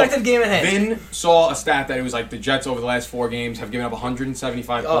 wait. let's get so back to the game at hand. Vin saw a stat that it was like the Jets over the last 4 games have given up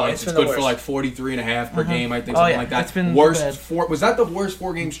 175 Oh, points. it's It's been the good for worst. like 43.5 per game, I think, Oh, something yeah, like that. it's been worst bad. 4. Was that the worst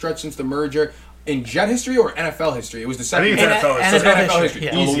 4-game stretch since the merger? In Jet history or NFL history? It was the I second. think it's In NFL. NFL It's NFL history, history. yeah.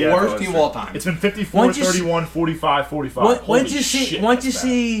 It was easy the NFL worst team history. of all time. It's been 54, Once you s- 31, 45, 45. Once Holy you see, shit, once you that's bad.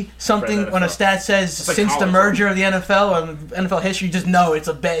 see something Right, when a NFL. stat says like since the college, merger of the NFL or NFL history, you just know it's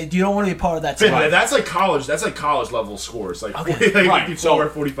a bad. You don't want to be a part of that. Finn, stat. that's like college. That's like college level scores. Like, Okay. like Right, 54, so-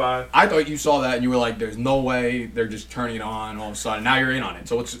 45. I thought you saw that and you were like, "There's no way they're just turning it on all of a sudden." Now you're in on it.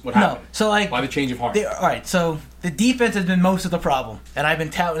 So what No, happened? so like Why the change of heart? all right. So the defense has been most of the problem, and I've been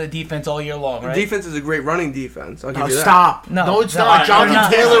touting the defense all year long. Right? Defense is a great running defense. I'll give Oh, you that. stop. No, No, it's no, not. they're Jonathan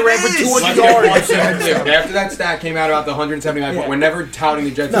not. Taylor ran for It is. 200 Let's get yards. clear. After that stat came out about the 175 Yeah. points, we're never touting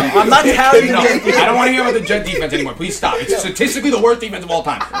the Jets. No, defense. I'm not touting the No, Jets defense. I don't want to hear about the Jet defense anymore. Please stop. It's statistically the worst defense of all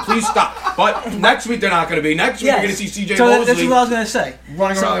time. Please stop. But next week they're not going to be. Next week Yes. you're going to see CJ So Mosley that's what I was gonna say.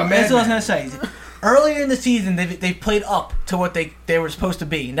 running around like a That's what I was madman. gonna say. Earlier in the season, they played up to what they were supposed to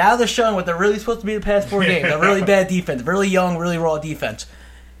be. Now they're showing what they're really supposed to be the past 4 games. A really bad defense, really young, really raw defense.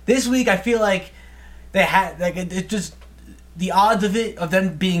 This week, I feel like they had like it just the odds of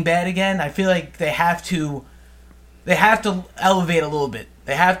them being bad again. I feel like they have to elevate a little bit.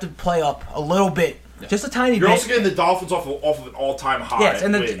 They have to play up a little bit, just a tiny You're bit. also getting the Dolphins off of an all-time high. Yes,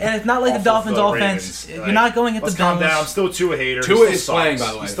 and win it's not like the off Dolphins' of offense. Ravens. You're not going at the Let's calm Bills. down. I'm still Tua hater. Tua He is still playing, sucks.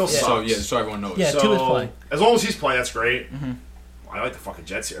 by the way. He still So sucks. so everyone knows. Yeah, So, Tua's playing. as long as he's playing, that's great. I like the fucking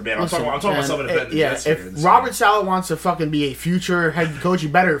Jets here, man. I'm talking about myself in a bet. Yeah, Jets here. if Robert Saleh wants to fucking be a future head coach, you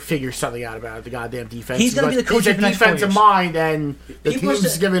better figure something out about the goddamn defense. He's gonna be the coach He's a for the next 4 defensive years. mind, and the People are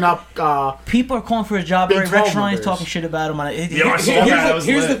team's sa- giving up. People are calling for a job. Big Rex 12 Ryan's numbers. talking shit about him. Yeah, I saw that.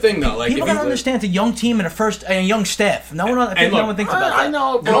 Here's the thing though. Like People if gotta you, understand it's a young team and a young staff. No one, I think look, no one thinks about that. I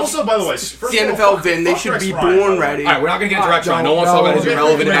know, And but also, by the way, first The of all, NFL, Vin, they fuck should Rex be Ryan, by the born way. ready. all right, we're not gonna get into Rex Ryan. No no, one wants to talk about his no,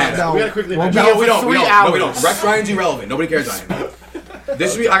 irrelevant we ass. gotta quickly We'll mention- be No, here we for don't. 3 No, we hours. don't. Rex Ryan's irrelevant. Nobody cares about him.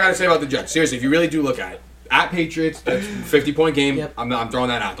 This week, I gotta say about the Jets. Seriously, if you really do look at it, at Patriots, that's 50-point game. Yep. I'm throwing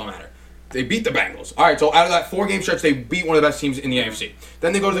that out. Don't matter. They beat the Bengals. All right, so out of that 4-game stretch, they beat one of the best teams in the AFC.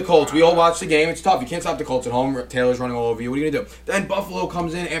 Then they go to the Colts. We all watch the game. It's tough. You can't stop the Colts at home. Taylor's running all over you. What are you going to do? Then Buffalo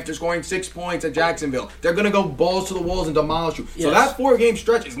comes in after scoring 6 points at Jacksonville. They're going to go balls to the walls and demolish you. Yes. So that 4-game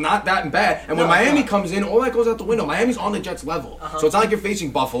stretch is not that bad. And when Miami comes in, all that goes out the window. Miami's on the Jets level. So it's not like you're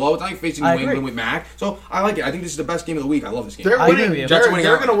facing Buffalo. It's not like you're facing New England with Mac. So I like it. I think this is the best game of the week. I love this game. They're winning. agree with you.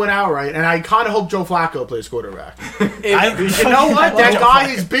 They're going to win outright, and I kind of hope Joe Flacco plays quarterback. You You know what? That guy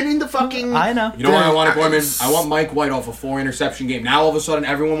has been in the fucking. I know. You know what I want, Gorman? I want Mike White off a 4-interception game. Now all of a sudden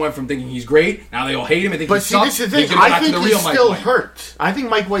everyone went from thinking he's great. Now they all hate him and think But he see, sucks. this is the thing. He's gonna go I back to think the he's real Mike still White. hurt. I think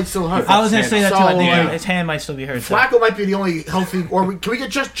Mike White's still hurt. I was going to say that too. So, I think like, his hand might still be hurt. Flacco might be the only healthy. Or can we get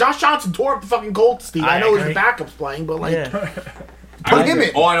just Josh Johnson tore up the fucking Colts, Steve? I know agree. his backup's playing, but like, I put him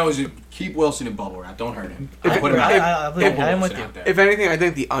in. All I know is you keep Wilson in bubble wrap. Don't hurt him. Put him out. I'm with you. If anything, I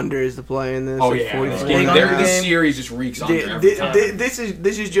think the under is the play in this. Oh like yeah, 44 game. this series just reeks under every time. This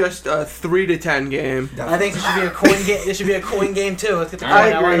is just a 3-10 game. I think this should be a coin game. This should be a coin game too. Let's get the coin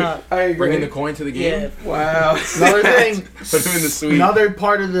I out. Why agree. not? I agree. Bringing the coin to the game. Yeah. Wow. Another thing, Put him in the suite. another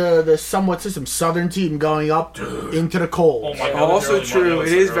part of the somewhat system, Southern team going up into the cold. Oh my God, Also that's true. early It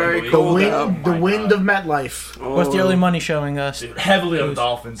money. is very That's The cold early out. money. wind, the wind of MetLife. What's the early money showing us? Heavily on the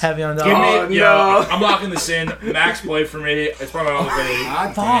Dolphins. Heavy on the. Give me, Oh, yo, no. I'm locking this in. Max play for me. It's probably my only play.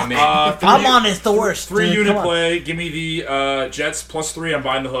 God Fuck. damn it. I'm on it. It's the worst. Three dude. unit Come on. play. Give me the Jets +3. I'm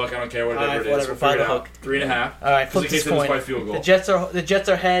buying the hook. I don't care whatever Alright, it is. whatever, We'll buy figure the it out. hook. 3.5. All right, Just flip in this case they lose coin. by field goal. The Jets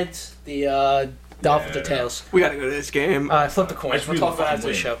are heads. The Dolphins are tails. We gotta go to this game. All right, flip the I coin. just We'll really talk about it fucking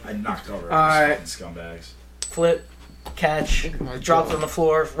after the win. show. I knocked over. Alright. Scumbags. Flip, catch, drops on the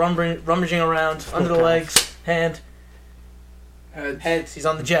floor, rummaging around under the legs, hand, heads. He's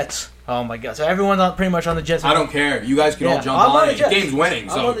on the Jets. Oh my God! So everyone's pretty much on the Jets. I don't care. You guys can all Yeah, jump I'm on on the it. Jets. Game's winning, I'm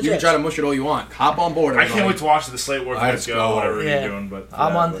so on the you can Jets. try to mush it all you want. Hop on board. I can't everybody. wait to watch the slate work. Let's Let's go. go. Whatever Yeah. you're doing, but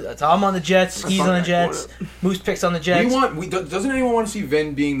I'm on the Jets. He's on the Jets. Moose picks on the Jets. Doesn't anyone want to see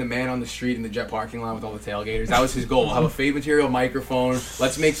Vin being the man on the street in the Jet parking lot with all the tailgaters? That was his goal. Have a fade material microphone.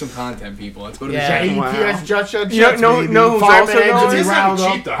 Let's make some content, people. Let's go to the Yeah. Jet. Wow. ADPS Jets, No, who's also going? It's not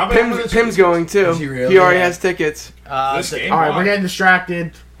cheap though. How about Pim's going too. Is he really? He already Yeah. has tickets. This game? All right, Why? we're getting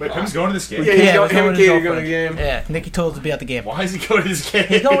distracted. Wait, Pim's going to this game. Yeah, he's Yeah, going. we're Him going and to his Katie are going to the girlfriend. game. Yeah, Nicky told us to be at the game. Why is he going to this game?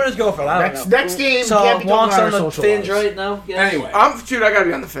 He's going with his girlfriend. I don't know. Next game So can't be talking Wonk's about on our the social fins lives. right now. Yeah. Anyway, Dude, I gotta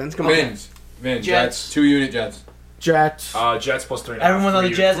be on the fence. Come on. Vins, Jets. Jets, 2-unit Jets. Jets. Jets +3.5. Everyone's on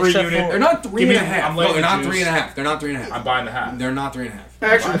the Jets except for- They're not 3.5. I'm No, letting they're not you 3.5. They're not 3.5. I'm buying the half. They're not 3.5.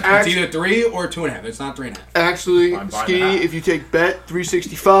 Actually, It's either 3 or 2.5. It's not 3.5. Actually, I'm buying Ski, the half. if you take bet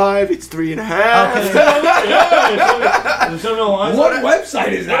 365, it's 3.5. Okay. What website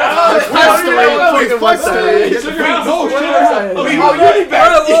is that? I don't even know what fucking website it is. That's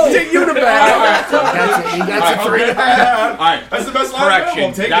a 3.5. Alright, That's the best line correction.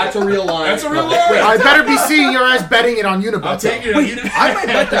 available. Take That's it. a real line. That's a real Wait, line. I better be seeing your ass betting it on Unibet. I'll take it. Wait, I might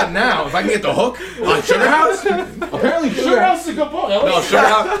bet that now if I can get the hook on Sugar House. Apparently, Sugar House is a good book. No,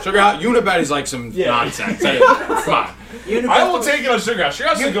 Sugar House. Unibet is like some nonsense. Come on. I will take it on Sugar House. Sugar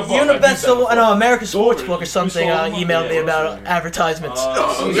House is a good book. Unibet's the I know American Sportsbook or something sold them? emailed me Yeah, about advertisements.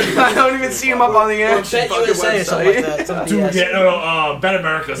 I don't even see him up on the action Bet fucking USA or something like website. that. Some Dude, BS. yeah, no, Bet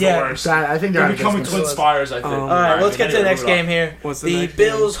America's the Yeah. worst. I think they're They're out of becoming business. Twin Spires, I think. All All right, let's get to the next game here. What's the The next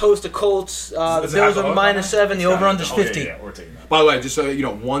Bills host the Colts. The Does it Bills have the are hook? -7. The over/under is 50. Yeah, we're taking that. By the way, just so you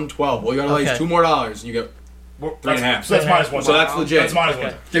know, 112. All you gotta lay Okay. is $2 more, and you get 3.5. So that's -1. So that's legit. That's -1.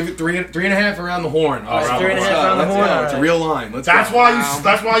 Okay. give it 3.5 around the horn. All right, 3.5 let's around the Let's horn. go. all It's a right. real line. Let's That's go.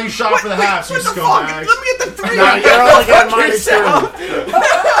 why you shop for the halves, you What the fuck? scumbags. Let me get the 3. No, you're only getting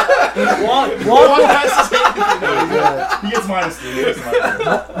 -2. One has to take it. He gets -3. He gets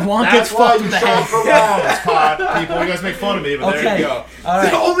 -3. Wonk That's gets why fucked you in the shop head. for wrongs, pod people. You guys make fun of me, but there Okay. you go. All The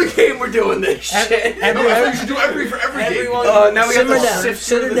right. only game we're doing this shit. No, I thought you should do every game. Everyone, Now we got simmer to down, sift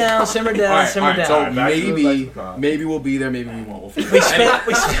simmer through down, simmer down, All right, simmer down. so All right, back to the pod. maybe we'll be there, maybe we won't. We'll figure it out.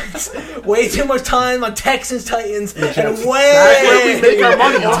 We spent way too much time on Texans, Titans, and That's where we make our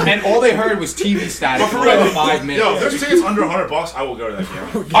money on. And all they heard was TV static for like 5 minutes. Yo, if there's tickets under $100, I will go to that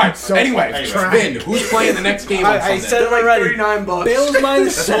game. All right. So anyway, fucking Vin, who's playing the next game on I Sunday? said it Like already. $39. Bills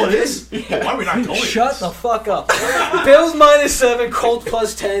That's all it -7. is. Why are we not going? Shut the fuck up. Bills -7, Colts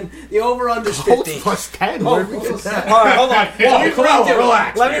 +10. The over/under is Colts 50. +10. Oh, Where did we get that? all right, hold on.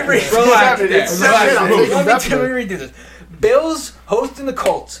 Relax. Let me read. Relax. It's Shit, I'm taking Let that me one. redo this. Bills hosting the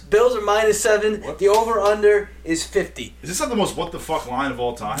Colts. Bills are -7. The over/under is 50. Is this not the most what the fuck line of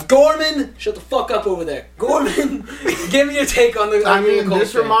all time? Gorman, shut the fuck up over there. Gorman, give me your take on the. I on the mean, Colts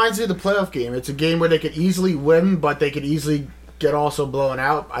this game. reminds me of the playoff game. It's a game where they could easily win, but they could easily get also blown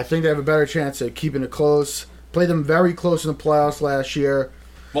out. I think they have a better chance at keeping it close. Played them very close in the playoffs last year.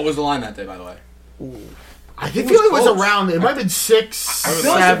 What was the line that day, by the way? I feel it was close. around. It might have been 6, I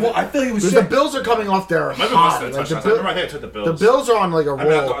 7. feel like it was Because the Bills are coming off their Maybe hot. most of Like, the touchdowns. I think I took the Bills. the Bills are on like a I mean,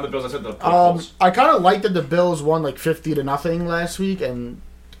 not roll. the Bills. I took the Colts. I kind of liked that the Bills won like 50-0 last week, and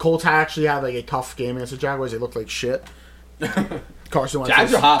Colts actually had like a tough game against the Jaguars. They looked like shit. Carson Wentz.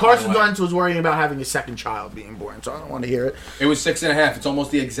 Jags are hot, by the way. Wentz was worrying about having his second child being born, so I don't want to hear it. It was 6.5. It's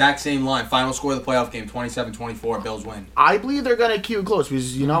almost the exact same line. Final score of the playoff game: 27-24. Bills win. I believe they're going to keep it close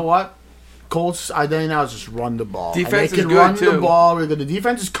because you know what? Colts, I think now is just run the ball. Defense and they is can good, run too. the ball. The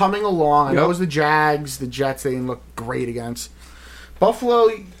defense is coming along. I know Yep. it was the Jags, the Jets. They didn't look great against Buffalo.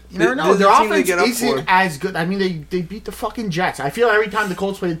 You never know. This is Their the team they offense get up isn't for. as good. I mean, they beat the fucking Jets. I feel every time the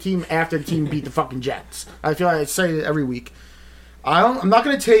Colts play the team after the team beat the fucking Jets. I feel like I say it every week. I'm not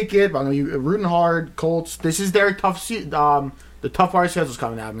going to take it, but I'm going to be rooting hard. Colts. This is their tough the tough part of schedule's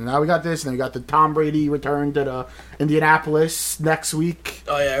coming out. And now we got this, and then we got the Tom Brady return to the Indianapolis next week.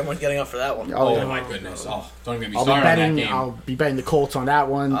 Oh, yeah, everyone's getting up for that one. Oh yeah. my goodness! Oh, don't even get me I'll started on that game. I'll be betting the Colts on that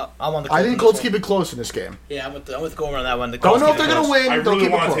one. I'm on the Colts. I think Colts keep it close in this game. Yeah, I'm with Gomer on that one. The Don't Colts know if keep they're it going to close. win. I They'll really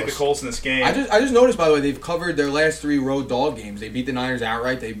keep it want to take the close. Colts in this game. I just noticed, by the way, they've covered their last 3 road dog games. They beat the Niners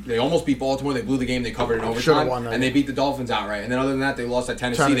outright. They almost beat Baltimore. They blew the game. They covered in Should've overtime, won that and they game. beat the Dolphins outright. And then other than that, they lost at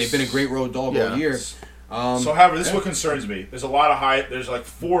Tennessee. Tennessee. They've been a great road dog Yeah. all year. So, however, this is what concerns me. There's a lot of there's like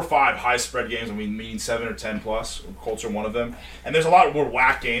 4 or 5 high spread games. I mean 7 or 10 plus. Colts are one of them. And there's a lot more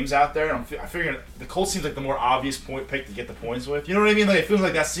whack games out there. And I figure the Colts seems like the more obvious point pick to get the points with. You know what I mean? Like it feels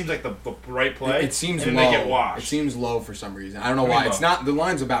like that seems like the right play. It seems and low. Then they get washed. It seems low for some reason. I don't know I mean, why. low. It's not. The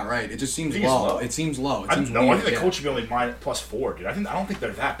line's about right. It just seems think it's low. low? It seems low. It I seems don't know. I weird, think the yeah. Colts should be only +4, dude. I don't think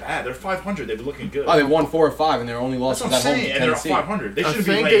they're that bad. They're 500. They've been looking good. Oh, they've won 4 or 5, and they're only That's lost what at I'm home saying. to And they're Tennessee. 500. They I should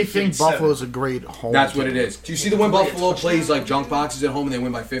think be they think 7. Buffalo's a great home That's what team. it is. Do you see the when Buffalo plays like junk boxes at home and they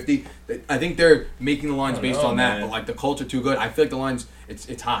win by 50? I think they're making the lines based know, on that. man. But like the Colts are too good. I feel like the lines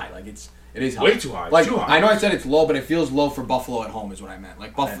it's high. Like it is high. Way too high. Like Too high. I know I said it's low, but it feels low for Buffalo at home is what I meant.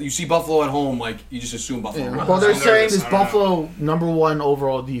 Like you see Buffalo at home, like you just assume Buffalo. Yeah. runs. Well, they're I'm saying nervous. this I don't Buffalo #1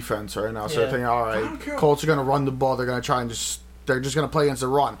 overall defense right now. So Yeah. they're thinking, all I don't right, care. Colts are going to run the ball. They're going to try and they're just going to play against the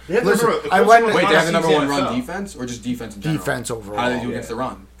run. They have Listen, the Colts I are went one of Wait, they have the Teams number in one the run NFL. defense or just defense in general? defense overall. How do they do Yeah. against the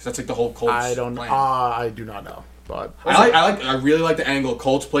run? Because that's like the whole Colts. I don't. plan. I do not know. But I really like the angle.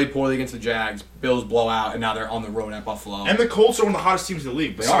 Colts played poorly against the Jags. Bills blow out, and now they're on the road at Buffalo. And the Colts are one of the hottest teams in the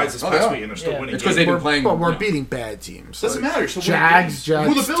league besides this Oh, past they are. week, and they're still Yeah. winning. It's because they've been games. playing. but we're you know. beating bad teams. Doesn't Like, matter. Still Jags, winning games. Jags.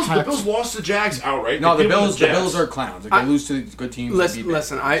 Who the Bills lost to the Jags outright. No, They the beat them Bills. to The Jets. Bills are clowns. Like, they lose to good teams. they beat bad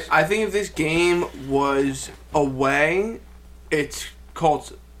Listen. teams. I think if this game was away, it's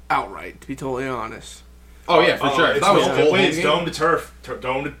Colts outright. To be totally honest. Oh yeah, for sure. If It's that was a dome, whole it's game. dome to turf,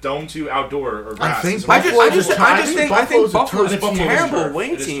 dome to outdoor or grass. I think It's I Buffalo's just think Buffalo's a Buffalo's a turf team. terrible turf.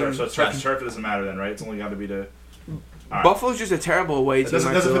 away It is team. turf, so it's turf. It doesn't matter then, right? It's only got to be the. Right. Buffalo's just a terrible away It team.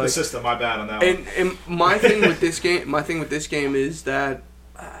 doesn't I fit feel the like. system. My bad on that one. And my thing with this game is that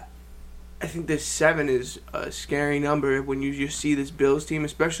I think this 7 is a scary number when you just see this Bills team,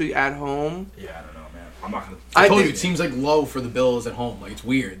 especially at home. Yeah, I don't know, man. I'm not gonna. I I told think- you it seems like low for the Bills at home. Like it's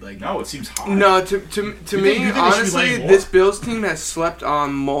weird. Like No, it seems high. No, to You think me, they should be honestly, laying more? this Bills team has slept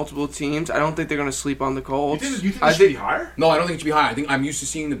on multiple teams. I don't think they're going to sleep on the You Colts. think I it should be think higher? no, I don't think it should be high. I think I'm used to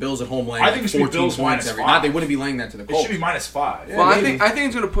seeing the Bills at home laying I think it should be 14 Bills points minus every. 5. Not they wouldn't be laying that to the It Colts. should be -5. Yeah. well, maybe. I think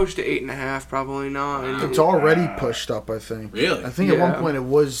it's going to push to 8.5, probably not. It's already pushed up. I think. Really? I think at one Yeah. point it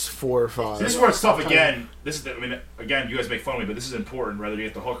was 4 or 5. This is where it's tough again. Again, you guys make fun of me, but this is important whether you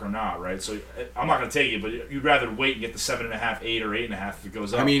get the hook or not, right? So I'm not going to take it, but you'd rather wait and get the 7.5, 8, or 8.5 if it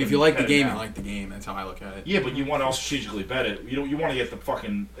goes up. I mean, if than you like the bet it game, down. you like the game. That's how I look at it. Yeah, but you want to also strategically bet it. You want to get the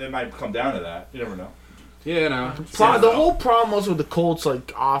fucking. It might come down to that. You never know. Yeah, no. The whole problem also with the Colts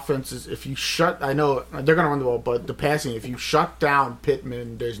like offense is if you shut. I know they're gonna run the ball, but the passing. If you shut down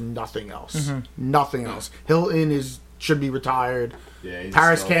Pittman, there's nothing else. Nothing else. Hilton should be retired. Yeah.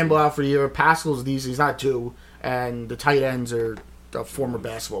 Paris Campbell out for the year. Pascal's these. He's not 2, and the tight ends are a former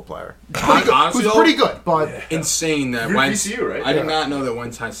basketball player. Honestly, Who's though, pretty good, but insane that You're Wentz. VCU, right? I did Yeah. not know that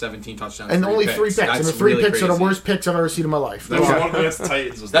Wentz had 17 touchdowns. and only 3 picks. That's And the 3 really picks are the crazy. worst picks I've ever seen in my life. That was But- one against the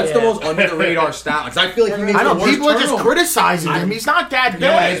Titans. Was That's the the most under the radar stat. Because I feel like he made I know the worst people are just turnover. criticizing him. He's not that You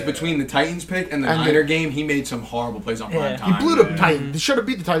know what it is? bad. Between the Titans pick and the And the- Niner game, he made some horrible plays on prime Yeah. time. He blew the Titans. They should have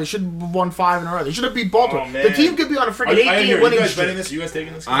beat the Titans. They should have won 5 in a row. They should have beat Baltimore. Oh, man. The team could be on a freaking 8-game you winning guys betting streak. this? You guys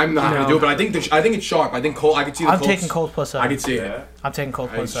taking this? game? I'm not No. gonna do it, but I think I think it's sharp. I think Cole. I could see the I'm Colts. taking Colts plus 7. I could see it. Yeah. I'm taking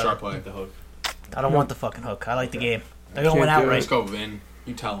Colts I think plus it's a 7. sharp play. The hook. I don't want the fucking hook. I like the game. They're going Can't do outright. Let's go, Vin.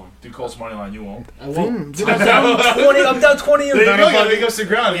 You tell him. Do Colts money line, you won't. I'm down 20. I'm down 20. There you go. You gotta go to the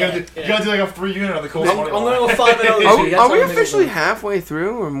ground. You gotta do like a 3 unit on the Colts money line. I'm gonna go 5-0 this year. Are we officially halfway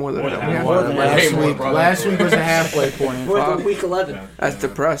through or more than halfway? Last week was a halfway point. We're at week 11. That's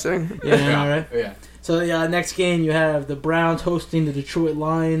depressing. Yeah, all right. Yeah. So next game you have the Browns hosting the Detroit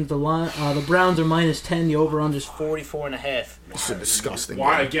Lions. The Browns are -10. The over/under is 44.5. It's a disgusting.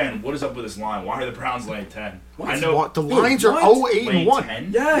 Why game. again? What is up with this line? Why are the Browns laying 10? I What? know The Lions are 0-8-1.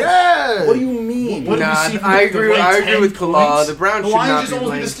 10? Yeah. What do you mean? What do we see from I the agree. laying I agree 10 with Kala. points? The Browns The should Lions not just be almost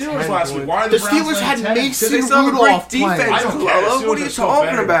laying beat the Steelers 10 last week. points. Why are The the Browns Steelers laying had 10? Mason They still have a great Rudolph defense. playing. I don't care. Hello? Steelers What are you are so talking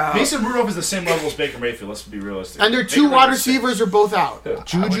better. about? Mason Rudolph is the same level as Baker Mayfield. Let's be realistic. And their Baker two wide Mayfield's receivers are both out. Yeah.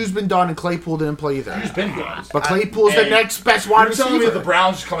 Juju's been done and Claypool didn't play either. He's been good. But Claypool's the And next best wide You're telling me that the receiver.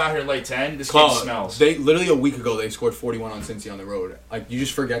 Browns just come out here and lay 10? This game smells. They literally a week ago they scored 41 on Cincy on the road. Like you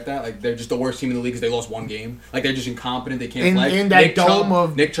just forget that. Like they're just the worst team in the league because they lost one game. Like they're just incompetent. They can't play. In that Nick dome Chubb,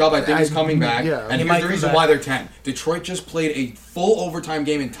 of Nick Chubb, I think is coming back. Yeah. And He here's might the come reason back. why they're 10. Detroit just played a full overtime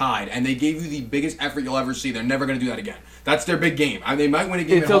game and tied, and they gave you the biggest effort you'll ever see. They're never going to do that again. That's their big game. I mean, they might win a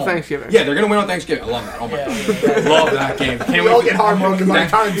game Until at home. Thanksgiving. Yeah, they're going to win on Thanksgiving. I love that. Oh my god, love that game. Can't We all wait get heartbroken by the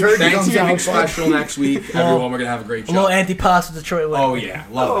time Turkey comes Thanksgiving out. special next week. Everyone, we're going to have a great A little show. anti-pasta Detroit win. Oh yeah,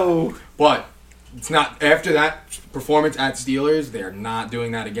 love that. But it's not after that performance at Steelers. They're not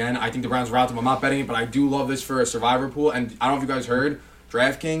doing that again. I think the Browns route them. I'm not betting it, but I do love this for a survivor pool. And I don't know if you guys heard,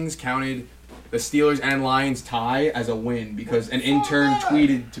 DraftKings counted the Steelers and Lions tie as a win because an intern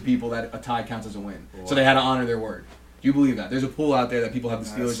tweeted to people that a tie counts as a win. So they had to honor their word. Do you believe that? There's a pool out there that people have the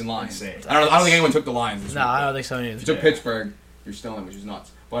Steelers and Lions. insane. I don't think anyone took the Lions this No, week. I don't think so If either. you took Pittsburgh, you're still in, which is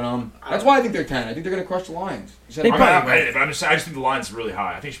nuts. But that's why I think they're 10. I think they're going to crush the Lions. You said They it. probably I just think the line's really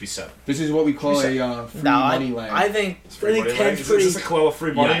high. I think it should be 7. This is what we call a free No, money leg. I think Free money 10's leg? Is pretty. this a Kalila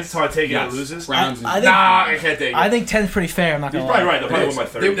free money? Yes. That's how I take it Yes. and loses? Browns is- I think- Nah, I can't take it. I think 10's pretty fair. I'm not You're gonna probably lie. right. They'll probably win by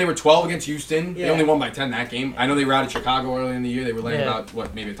 30. They were 12 against Houston. They Yeah. only won by 10 that game. I know they routed Chicago early in the year. They were laying Yeah.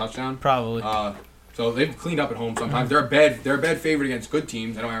 about maybe a touchdown. Probably. So they've cleaned up at home sometimes. They're a bad favorite against good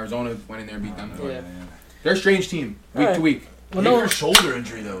teams. I know Arizona went in there and beat them. Yeah. They're a strange team week Alright. to week. Well, Baker's shoulder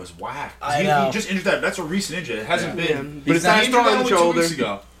injury though is whack. I He know. just injured that. That's a recent injury. It hasn't Yeah. been. But it's not he his injured that throwing only 2 shoulder. weeks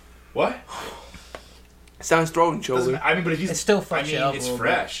ago. What? It's not his throwing shoulder. I mean, but he's It's still I fresh mean, up a it's little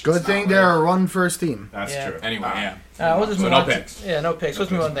fresh. Good It's thing not they're like- a run first team. That's Yeah. true. Anyway, yeah. We'll just So move no on to- picks. Yeah, no picks.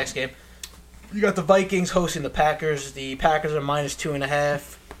 Let's move on to the next game. You got the Vikings hosting the Packers. The Packers are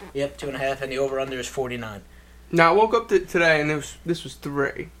 -2.5. Yep, 2.5, and the over/under is 49. Now I woke up today and this was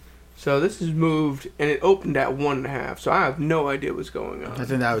 3, so this has moved and it opened at 1.5. So I have no idea what's going I on.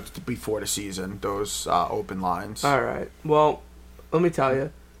 think that was before the season, those open lines. All right. Well, let me tell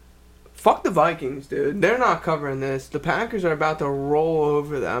you, fuck the Vikings, dude. They're not covering this. The Packers are about to roll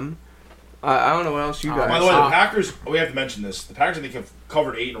over them. I don't know what else you guys. By the way, the Packers, we have to mention this. The Packers, I think, have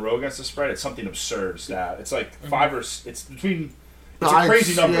covered 8 in a row against the spread. It's something absurd stat. It's like 5 or it's between. It's a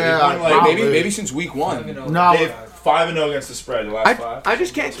crazy number. Yeah, They've won, like, probably. Maybe since week 1. No, They've 5-0 against the spread the last 5. I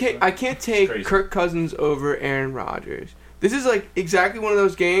just can't take Crazy. Kirk Cousins over Aaron Rodgers. This is like exactly one of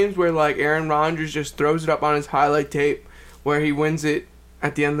those games where like Aaron Rodgers just throws it up on his highlight tape, where he wins it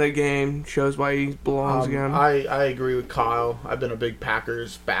at the end of the game, shows why he belongs again. I agree with Kyle. I've been a big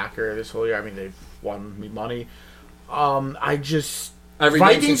Packers backer this whole year. I mean, they've won me money. Every game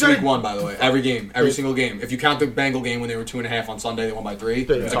Vikings since week are- 1, by the way. Every game. Every single game. If you count the Bengal game when they were 2.5 on Sunday, they won by 3.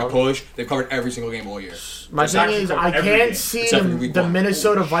 It's like a push. They've covered every single game all year. My It's thing actually is, covered I every can't game, see except for the, week the one.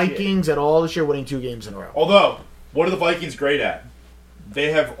 Minnesota Holy shit. Vikings at all this year winning 2 games in a row. Although, what are the Vikings great at?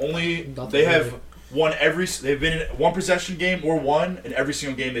 They have won they've been in one possession game or one in every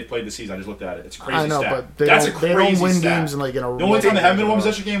single game they've played this season. I just looked at it. It's a crazy I know, stat. but they That's don't, a they crazy don't win stat. games in like in a row. The only time they haven't been in one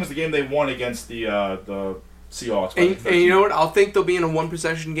possession game was the game they won against the Seahawks. And you know what? I'll think they'll be in a 1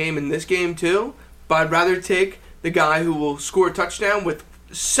 possession game in this game too, but I'd rather take the guy who will score a touchdown with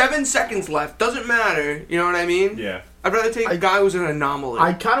 7 seconds left. Doesn't matter. You know what I mean? Yeah. I'd rather take a guy who's an anomaly.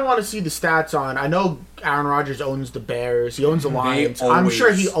 I kind of want to see the stats on. I know Aaron Rodgers owns the Bears. He owns the Lions. I'm always-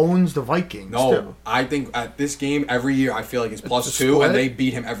 sure he owns the Vikings No, too. I think at this game every year I feel like it's plus a 2 split? and they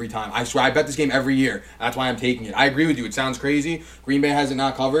beat him every time. I swear I bet this game every year. That's why I'm taking it. I agree with you. It sounds crazy. Green Bay has it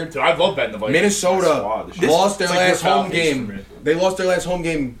not covered. Dude, I love betting the Vikings. Minnesota lost their It's like last your home Falcons for me. game. They lost their last home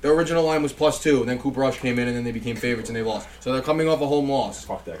game. The original line was plus 2, and then Cooper Rush came in, and then they became favorites, and they lost. So they're coming off a home loss.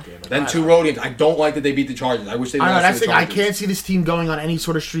 Fuck that game. Then 2 road games. I don't like that they beat the Chargers. I wish they I know lost that's to the the thing. I Chargers. can't see this team going on any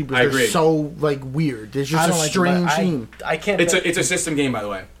sort of streak I because agree. they're so like weird. There's just I a don't like strange it, but team. I can't. It's a system game, by the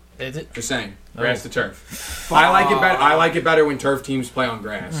way. Is it? Just saying. Grass to turf. I like it better. I like it better when turf teams play on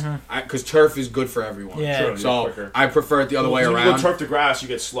grass because turf is good for everyone. Yeah. True, So quicker. I prefer it the other way When you around. go turf to grass, you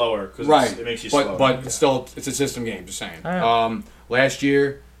get slower because Right. it makes you but slower. but it's still it's a system game. Just saying. Alright. last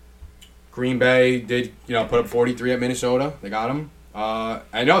year, Green Bay did put up 43 at Minnesota. They got them.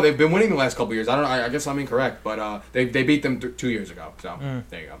 I know they've been winning the last couple years. I guess I'm incorrect, but they beat them 2 years ago. So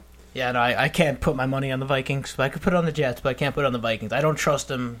there you go. Yeah, no, I can't put my money on the Vikings. But I could put it on the Jets, but I can't put it on the Vikings. I don't trust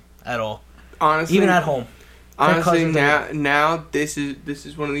them at all. Honestly, even at home. Honestly, now this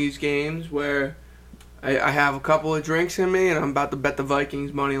is one of these games where I have a couple of drinks in me, and I'm about to bet the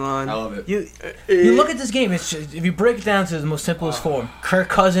Vikings money line. I love it. You look at this game. It's just, if you break it down to the most simplest form, Kirk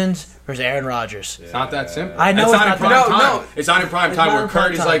Cousins versus Aaron Rodgers. It's not that simple. I know it's not in prime time. No. It's not in prime time where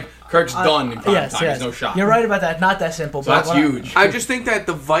Kirk is like Kirk's done in prime time. There's no shot. You're right about that. Not that simple. So but that's huge. I just think that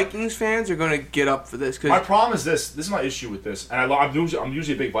the Vikings fans are going to get up for this. My problem is this. This is my issue with this, and I'm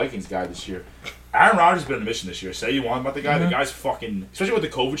usually a big Vikings guy this year. Aaron Rodgers has been on a mission this year. Say you want about the guy. The guy's fucking, especially with the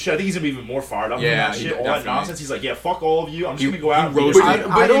COVID shit, I think he's going to be even more fired up than that shit. All that nonsense. He's like, yeah, fuck all of you. I'm just going to go out and roast.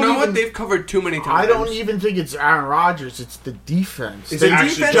 But you know what? They've covered too many times. I don't even think it's Aaron Rodgers. It's the defense. It's They the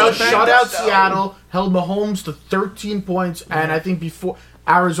defense just that shut does out Seattle, held Mahomes to 13 points, and I think before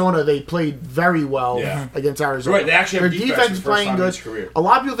Arizona, they played very well against Arizona. Right, they actually have their defense defense is for the first playing time in good. his career. A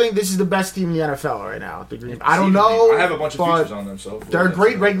lot of people think this is the best team in the NFL right now. The Green. I don't know. I have a bunch of features on them, so they're a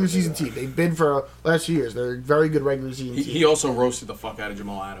great regular season team. They've been for last few years. They're a very good regular season team. He also roasted the fuck out of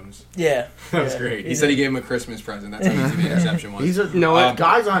Jamal Adams. Yeah, That was great. He said he gave him a Christmas present. That's how easy the interception was. He's a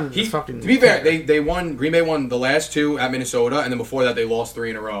guys on fucking. To be fair, they won. Green Bay won the last 2 at Minnesota, and then before that they lost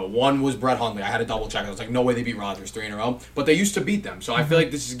 3 in a row. One was Brett Hundley. I had to double check. I was like, no way they beat Rodgers 3 in a row. But they used to beat them, so I feel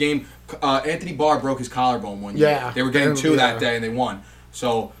like this is a game. Anthony Barr broke his collarbone one year. Yeah. They were getting 2 that day, and they won.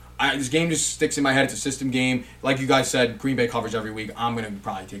 So this game just sticks in my head. It's a system game. Like you guys said, Green Bay covers every week. I'm going to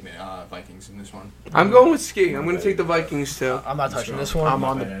probably take Vikings in this one. I'm going with Ski. I'm going to take the Vikings too. I'm not touching this one. I'm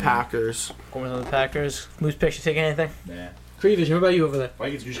on the Packers. Going on the Packers. Moose picks, you take anything? Nah. Prevision, what about you over there?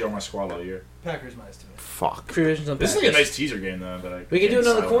 Vikings usually on my squad all year. Packers -2. Fuck. Previsions on This Packers. is like a nice teaser game though. But We can do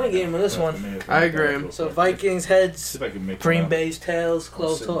another coin game with this one. I agree. So Vikings heads, See if I can make Green one up. Bay's tails,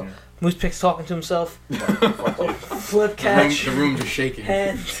 close Sitting talk. here. Moose picks talking to himself. Fuck you. Flip catch. The room just shaking.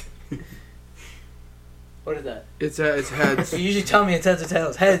 Head. What is that? It's heads. You usually tell me it's heads or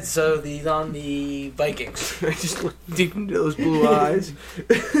tails. Heads, so he's on the Vikings. I just looked deep into those blue eyes.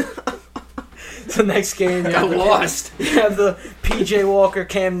 So next game, you I have, lost. you have the P.J. Walker,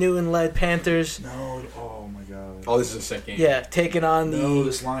 Cam Newton-led Panthers. No. Oh my god. Oh, this is a sick game. Yeah, taking on No, the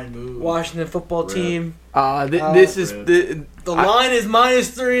this line move. Washington football Rip. team. This is the. The line is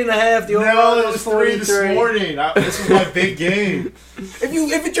 -3.5. The No, over it was 3 this morning. This was my big game.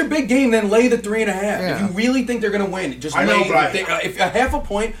 If it's your big game, then lay the 3.5. Yeah. If you really think they're gonna win, just I lay. know, but if a half a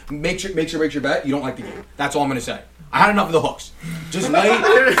point makes your breaks your bet, you don't like the game. That's all I'm gonna say. I had enough of the hooks. Just lay,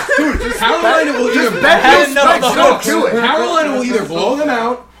 dude. Carolina will either Carolina will either blow them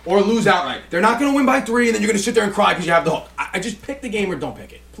out or lose outright. They're not gonna win by 3, and then you're gonna sit there and cry because you have the hook. I just pick the game or don't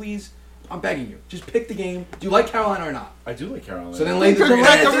pick it, please. I'm begging you. Just pick the game. Do you like Carolina or not? I do like Carolina. So then lay the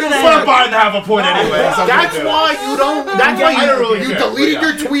I'm fine to have a point anyway. That's why you don't. That's why I don't really you care, deleted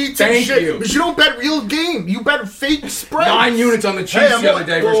but your tweets Thank and shit. you. Because you don't bet real game. You bet fake spread. 9 units on the Chiefs the other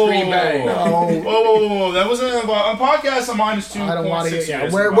day versus Green Bay. Whoa. That wasn't on podcast. I'm -2. I don't want to hear. Yeah,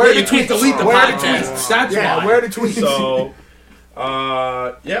 where where You the can't tweets? delete the Where the podcast. tweets? That's Yeah, why. where the tweets? So,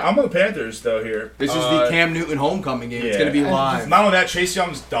 yeah, I'm on the Panthers though here. This is the Cam Newton homecoming game. It's gonna be live. Not only that, Chase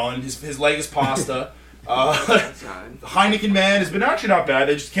Young's done. His leg is pasta. Heineken man has been actually not bad.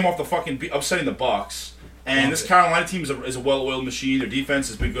 They just came off the fucking upsetting the Bucks. And this Carolina team is a well-oiled machine. Their defense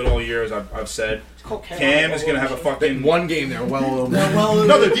has been good all year, as I've said. Cam is going to have a fucking... One game there, well.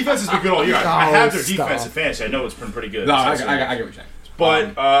 No, their defense has been good all year. I have their stop. defense in fantasy. I know it's been pretty good. No, I get what you're saying.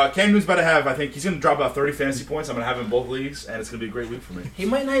 But Cam Newton's about to have, I think, he's going to drop about 30 fantasy points. I'm going to have him in both leagues, and it's going to be a great week for me. He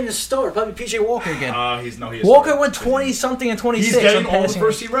might not even start. Probably P.J. Walker again. He is Walker went 20-something and 26. He's getting on all the passing.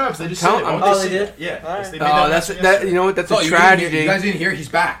 first team reps. They just Tell said it. him. Won't They see did? that? Yeah. All right. They made that's announcement you know what? That's Oh, a you tragedy. guys didn't hear? He's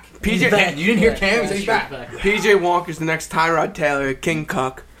back. PJ, back. You didn't hear Cam? He said he's Yeah, back. PJ Walker's the next Tyrod Taylor, King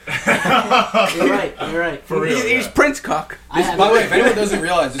Cuck. You're right. You're right. For real, He's Prince Cuck. By the way, if anyone doesn't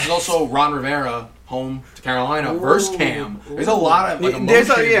realize, this is also Ron Rivera home to Carolina versus Cam. There's a lot of emotion. There's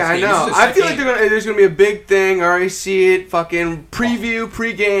in this I game. know. This is a I feel sick like game. there's gonna be a big thing. I already see it. Fucking preview,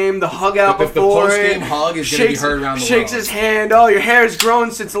 pregame, the hug out The before post-game it. hug is going to be heard around the Shakes world. his hand. Oh, your hair's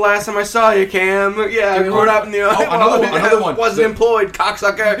grown since the last time I saw you, Cam. Yeah, I grew it up in the. another one. Wasn't employed,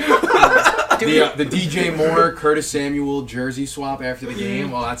 cocksucker. The DJ Moore, Curtis Samuel jersey swap after the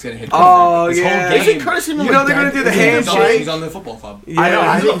game. Well, that's going to hit. Oh, This yeah. whole game. Isn't Curtis even You know they're gonna do the handshake. He's on the football club. Yeah. I know.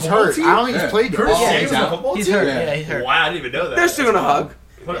 I He's think on he's the whole hurt. team? I don't think Yeah. he's played Curtis yet. Samuel's on the football He's team? hurt. Yeah. Yeah, he's hurt. Wow, I didn't even know that. They're still gonna hug.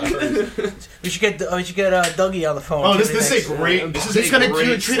 We should get Dougie on the phone. Oh, this is a great. He's going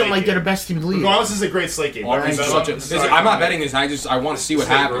to treat them like they're the best team in the league. Regardless, this is a great slate game. I'm not betting this. I want to see what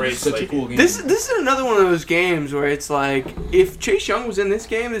happens. It's such a cool game. This is another one of those games where it's like, if Chase Young was in this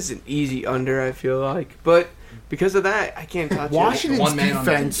game, this is an easy under, I feel like. But because of that, I can't touch Washington's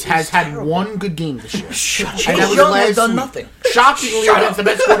defense has had one good game this year. Chase Young has done nothing. Shockingly against the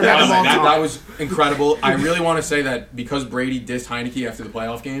best quarterback of all time. That was incredible. I really want to say that because Brady dissed Heineke after the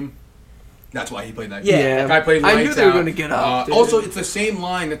playoff game, that's why he played that game. Yeah. That guy played I knew lights they were out. going to get up. Also, it's the same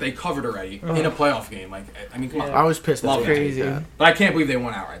line that they covered already in a playoff game. Like, I mean, come on. I was pissed. Love crazy. that. But I can't believe they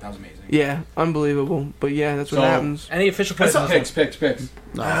won outright. That was amazing. Yeah, unbelievable. But yeah, that's what happens. Any official picks? Picks.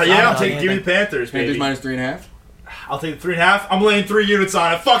 Yeah, I'm taking. Give me the Panthers. Panthers Baby. minus 3.5. I'll take the 3.5. I'm laying 3 units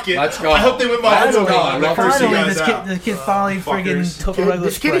on it. Fuck it. Let's go. I hope they win by Let's over. go. I love to see Finally, guys this kid finally friggin' took a regular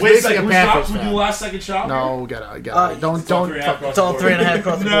This kid is spread. Wait a basically second. a Who shot? Panthers We do fan. last second shot? No, we gotta. Don't. It's all 3.5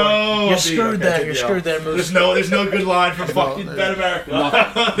 across the board. No. You're screwed there. You're screwed there, Moose. There's no good line for fucking Bet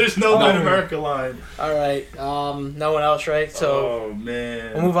America. There's no Bet America line. All right. No one else, right? So Oh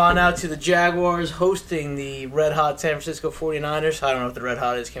man. we'll move on now to the Jaguars hosting the red hot San Francisco 49ers. I don't know if the red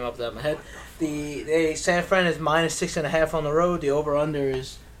hot is, came up with that in my head. The San Fran is minus 6.5 on the road. The over under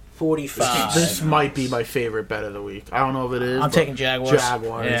is 45. This might be my favorite bet of the week. I don't know if it is. I'm but taking Jaguars.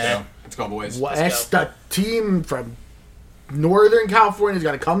 Jaguars. Yeah. Let's go, boys. That's the team from Northern California is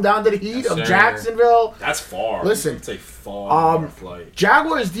going to come down to the heat Yes, of sir. Jacksonville. That's far. Listen, It's a far flight.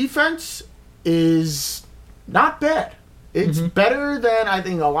 Jaguars defense is not bad. It's better than I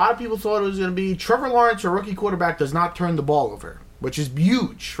think a lot of people thought it was going to be. Trevor Lawrence, a rookie quarterback, does not turn the ball over, which is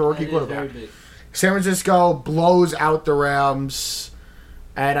huge for a rookie quarterback. San Francisco blows out the Rams,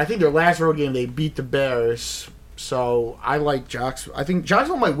 and I think their last road game they beat the Bears. So I like Jacksonville. I think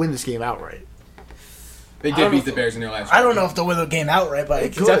Jacksonville might win this game outright. They did beat the Bears in their last I don't game. know if they'll win the game outright, but I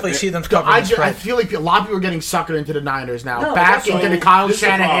can Good. definitely see them covering the I spread. feel like a lot of people are getting suckered into the Niners now. No, Back that's into so- the Kyle this is the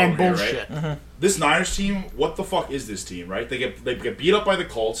Shanahan problem here, bullshit. right? This Niners team, what the fuck is this team, right? They get beat up by the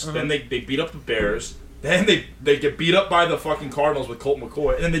Colts, then they beat up the Bears, then they get beat up by the fucking Cardinals with Colt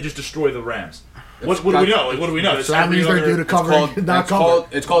McCoy, and then they just destroy the Rams. What do we know? Like, what do we know? So that means they're due to cover, not cover.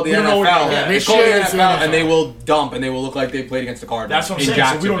 It's called the We don't know NFL. what- yeah, It's this called the year it's the NFL, NFL. and they will dump, and they will look like they played against the Cardinals. That's what I'm in saying. So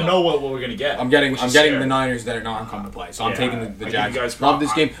we Jacksonville. don't know what we're gonna get. I'm getting which is the scary. Niners that are not come to play. So I'm Yeah, taking I the give you Jags. guys Love this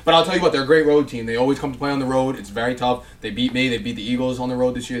props. game, but I'll tell you what, they're a great road team. They always come to play on the road. It's very tough. They beat me. They beat the Eagles on the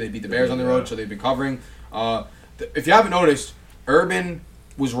road this year. They beat the Bears on the road, so they've been covering. If you haven't noticed, Urban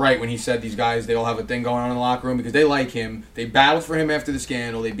was right when he said these guys, they all have a thing going on in the locker room because they like him. They battled for him after the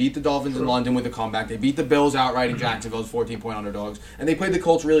scandal. They beat the Dolphins in London with a comeback. They beat the Bills outright in Jacksonville as 14-point underdogs. And they played the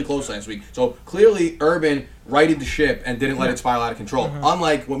Colts really close last week. So clearly Urban righted the ship and didn't let it spiral out of control.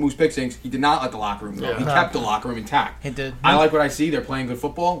 Unlike what Moose Pick thinks, he did not let the locker room go. Yeah. He kept the locker room intact. He did. I like what I see. They're playing good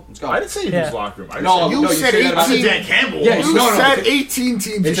football. Let's go. I didn't say he was locker room. I No, said, You said said that about 18. Dan Campbell. Yeah, You No, said it's a- 18 teams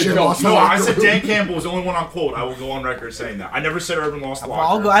it's this a year joke. lost the No, I locker said room. Dan Campbell was the only one on quote. I will go on record saying that. I never said Urban lost the Well,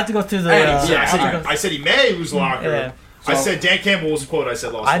 locker room. I have to go through the. Yeah, I said he may lose the locker room. Yeah. I said Dan Campbell was quote. I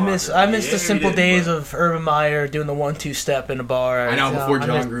said lost. I the miss locker room. I miss Yeah, the he simple did, days but- of Urban Meyer doing the 1-2 step in a bar. I know, before I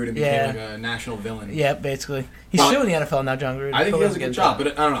John miss- Gruden became like a national villain. Yeah, basically. He's But- still in the NFL now, John Gruden. I think he does a good job, but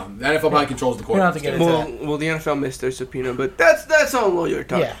I don't know. The NFL probably controls the court. We don't have to get into Well, the NFL missed their subpoena, but that's all lawyer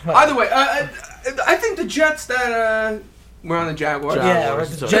talk. Yeah, well- Either way, I think the Jets that we're on the Jaguars. Yeah,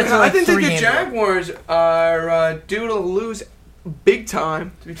 Jaguars. the Jets are I like think that 3 the games Jaguars are due to lose big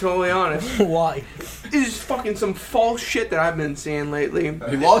time. To be totally honest, away. Why? this is fucking some false shit that I've been seeing lately.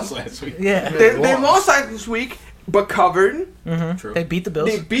 He lost last week. Yeah. They lost last week, but covered. True. They beat the Bills.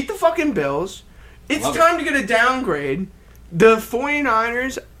 They beat the fucking Bills. It's Love it. time to get a downgrade. The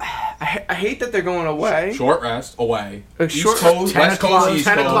 49ers, I hate that they're going away. Short rest away. A East short- Coast, 10 West Coast, o'clock, East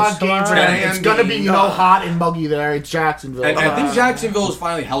 10 o'clock Coast. games. 10 And a.m. it's going to be, game. hot and muggy there. It's Jacksonville. And I think Jacksonville is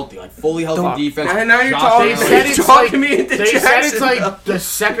finally healthy, like fully healthy defense. And now you're Josh talking, They Allen. said you're it's talking like- me into They said it's Jacksonville. like the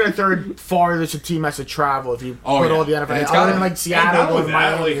second or third farthest a team has to travel if you put yeah. all the NFL. And it's Other gotta- than like And Seattle not or only that,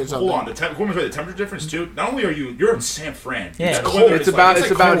 Miami like, or something. hold on, the temperature difference too. Not only are you're in San Fran. Yeah. It's It's cold. It's about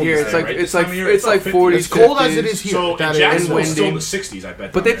cold here. there, It's like right? it's This like time of year, it's like 50. 40. As cold as it is here. So that in is Jacksonville, it's still in windy. the 60s, I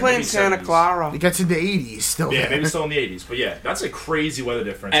bet. But down they there, play in maybe Santa 70s. Clara. It gets into 80s still. Yeah, there. maybe still in the 80s. But yeah, that's a crazy weather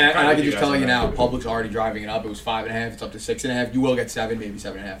difference. And kinda I can with just guys tell you on now, that. Public's already driving it up. It was 5.5. It's up to 6.5. You will get 7, maybe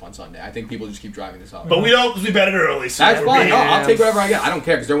 7.5 on Sunday. I think people just keep driving this up. But we don't because we bet it early. So That's we're fine. being- No, I'll take whatever I get. I don't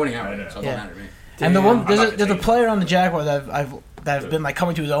care because they're winning I outright, know. so it Yeah. don't matter to me. And the one I'm there's not a gonna take player on the Jaguars that have been like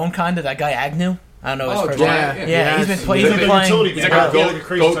coming to his own kind of that guy Agnew. I don't know his first name. yeah. Yeah, he's been He's playing. like a utility He's man. like a He had goat- a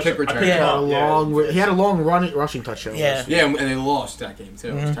crazy goat touchdown. kick I picked return. him Yeah. up, He had a long rushing touchdown. Yeah. Yeah, and they lost that game too.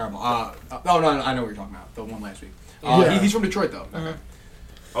 It was terrible. No, I know what you're talking about. The one last week. Yeah. He's from Detroit though.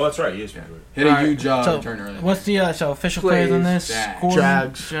 Oh, that's right. He is from Georgia. Hit a Alright. huge So, return earlier. what's the official players on this? Jags. Gordon,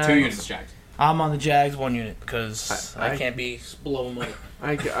 Jags. 2 units, Jags. I'm on the Jags 1 unit because I I- can't be blowing money.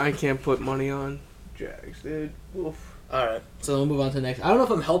 I can't put money on Jags, dude. Oof. All right, so we'll move on to the next. I don't know if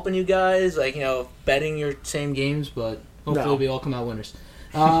I'm helping you guys, like betting your same games, but hopefully No. we all come out winners.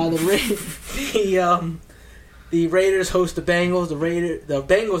 The Raiders host the Bengals. The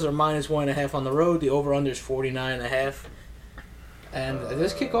Bengals are -1.5 on the road. The over/under is 49.5. And does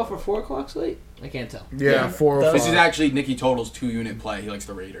this kick off at 4 o'clock slate? I can't tell. Yeah, 405. This is actually Nicky Total's 2-unit play. He likes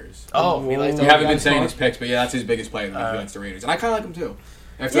the Raiders. Oh, he likes We the haven't been guys saying call his it? picks, but yeah, that's his biggest play of the week. He likes the Raiders. And I kind of like him too.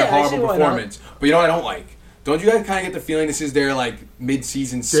 After Yeah, that I see horrible why not. performance. But you know what I don't like? Don't you guys kind of get the feeling this is their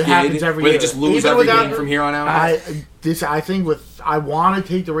mid-season skid happens every where year. they just lose Even every without- game from here on out? I want to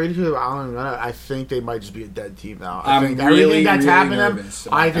take the Raiders, but I don't know. I think they might just be a dead team now. I I'm think really, everything that's really happened to them, nervous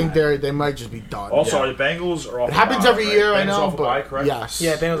about I think that. they might just be done. Also, Yeah. the Bengals are off. It happens every year, I Bengals know, off a bye, but correct? yes.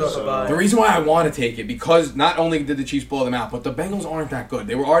 Yeah, Bengals off So- a bye. The reason why I want to take it because not only did the Chiefs blow them out, but the Bengals aren't that good.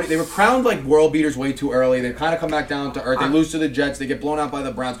 They were crowned like world beaters way too early. They kind of come back down to earth. They lose to the Jets. They get blown out by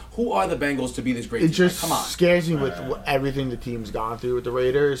the Browns. Who are the Bengals to be this great? It team? just Come on. scares me with everything the team's gone through with the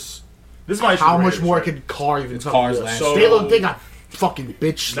Raiders. This is my issue How with much Raiders, more right? could Carr even It's come Carr's do? last So- They got fucking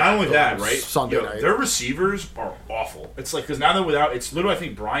bitch. Not only that, right? Sunday Yo, night. their receivers are awful. It's like because now they're without. It's literally I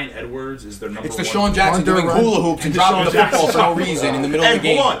think Brian Edwards is their number It's one. Deshaun Jackson Under doing run. hula hoops and And dropping the Deshaun football for no Jackson. reason in the middle of the And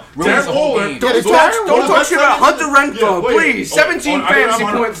game. hold on, Ruins Darren the whole Waller- game. Don't- Don't don't talk shit about Hunter Yeah, Renfro, wait. please. 17 I think fantasy I'm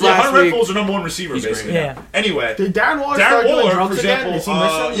on- points yeah, last Hunter week. Renfro's their number one receiver, He's basically. great. Yeah. Anyway, Did Darren Waller Darren start doing Waller, drugs for again? example, Is he missing?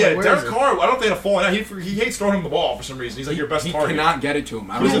 yeah, Like, where is Derek he? Carr. I don't think he had a falling out. He hates throwing him the ball for some reason. He's like your best He target. cannot get it to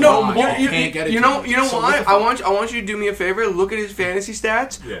him. I He's don't a know no- why. you- He can't get it You to know, him. you know So why? what the fuck? I want you to do me a favor. Look at his fantasy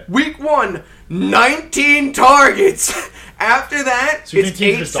stats. Yeah. Week 1, 19 targets. After that, So you it's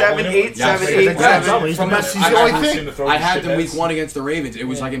think teams just 8-7, doubling him? 8-7, Yes, 8-7. He's the best. He's I- the only I- thing. I had them week 1 against the Ravens. It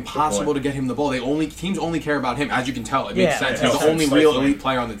was like Good impossible point. to get him the ball. Teams only care about him, as you can tell. It Yeah. makes sense. Yeah, He's the yeah. only It's real like- elite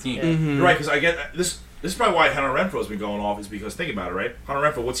player on the team. You're right, because I get this. This is probably why Hunter Renfro's been going off. Is because think about it, right? Hunter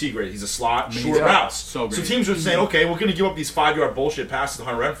Renfro, what's he great? He's a slot, Amazing. short routes. So great. teams are saying, okay, we're going to give up these 5-yard bullshit passes to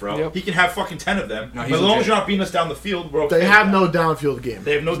Hunter Renfro. Yep. He can have fucking 10 of them. No, but he's as long legit. as you're not beating us down the field, we're okay. They have with that. no downfield game.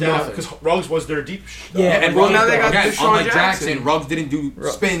 They have no doubt Nothing. because Ruggs was their deep. Yeah, And Well, Ruggs, now they got again, Deshaun unlike Jackson. Jackson, Ruggs didn't do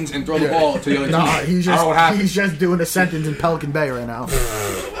spins and throw the ball to the other team. No, I don't know what happened. he's just doing a sentence in Pelican Bay right now.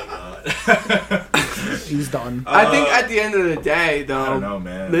 He's done. I think at the end of the day, though, I don't know,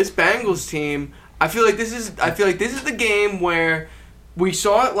 man. this Bengals team, I feel like this is the game where we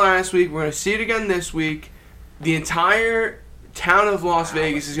saw it last week. We're gonna see it again this week. The entire town of Las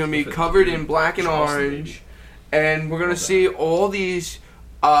Vegas is gonna be covered in black and orange, and we're gonna see all these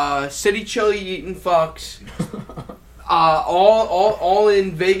city chili eating fucks. All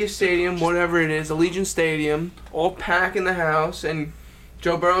in Vegas Stadium, whatever it is, Allegiant Stadium, all packing the house, and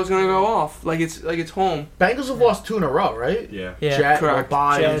Joe Burrow's gonna go off like it's home. Bengals have lost 2 in a row, right? Yeah. Yeah. Jets,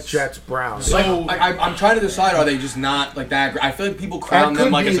 correct. Jets, Browns. So I'm trying to decide, are they just not like that? I feel like people crown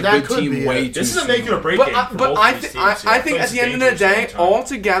them like as a good team way too this is a soon. make it or break But game. for but both I of these think teams. Yeah, I think feel at the it's end of the dangerous day, all the time. all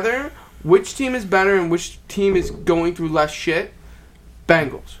together, which team is better and which team is going through less shit?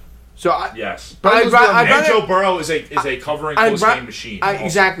 Bengals. So Yes. I'd And rather Joe Burrow is a covering I'd close ra- game machine.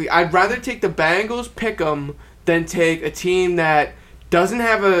 exactly. I'd rather take the Bengals pick'em than take a team that doesn't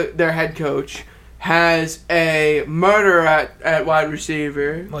have their head coach, has a murderer at wide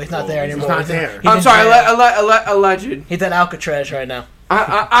receiver. Well, he's not there He's anymore. not there. He's I'm in sorry, jail. alleged. He's at Alcatraz right now.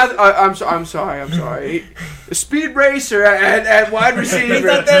 I'm sorry. A speed racer at wide receiver. He's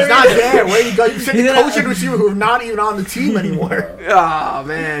not there. He's not there. Where you go? You said He's the not- coach and receiver who are not even on the team anymore. Oh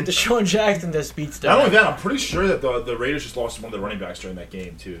man. Deshaun Jackson does speedster. Not only that, I'm pretty sure that the Raiders just lost one of their running backs during that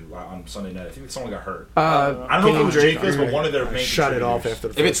game too on Sunday night. I think someone got hurt. I don't know if it was Jacobs, but one of their main Shut it off contributors. after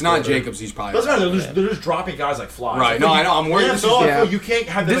the If first it's not quarter. Jacobs, he's probably Doesn't matter. They're just dropping guys like flies. Right. No, I know. I'm worried. Yeah, This so is, yeah. you can't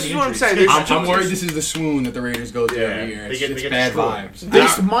have that This many is what I'm injuries. saying. I'm worried this is the swoon that the Raiders go to Yeah, every year. they It's get bad destroyed. vibes.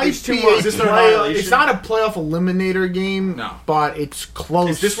 This Now, might these two be months, a is this their playoff. annihilation? It's not a playoff eliminator game, No. but it's close.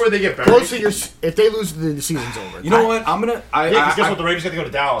 Is this where they get buried? close to your? If they lose, the season's over. You know what? I'm gonna. Yeah, because guess what? The Raiders got to go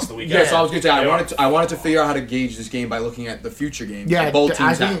to Dallas the weekend. Yeah, so I was gonna say They are. I wanted to figure out how to gauge this game by looking at the future games. Yeah, that both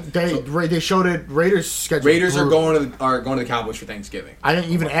I teams think have. they showed it. Raiders schedule. Raiders are brutal. going to the Cowboys for Thanksgiving. I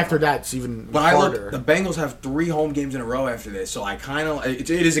think even after that, it's even But I harder. look, the Bengals have 3 home games in a row after this, so I kind of it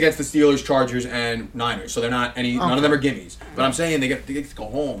is against the Steelers, Chargers, and Niners. So they're not none of them are gimmies. But I'm saying they get to go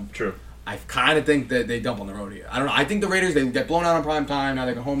home. True. I kind of think that they dump on the road here. I don't know. I think the Raiders, they get blown out on prime time. Now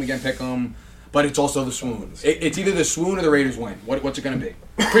they go home again, pick them. But it's also the swoon. It's either the swoon or the Raiders win. What's it going to be?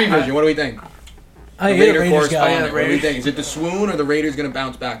 Prevision, what do we think? I The hate Raider Raiders guy. correspondent, what do we think? Is it the swoon or the Raiders going to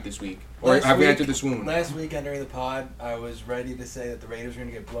bounce back this week? Or Last have we week- entered the swoon? Last week entering the pod, I was ready to say that the Raiders were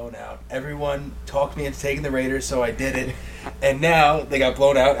going to get blown out. Everyone talked me into taking the Raiders, so I did it. And now they got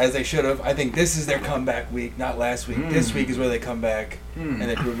blown out, as they should have. I think this is their comeback week, not last week. This week is where they come back, and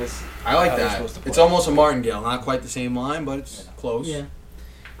they prove us I like how they're that. supposed to play. It's almost a martingale. Not quite the same line, but it's close. Yeah.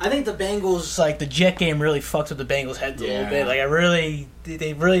 I think the Bengals, like the Jet game, really fucked with the Bengals' heads a little Yeah. bit. Like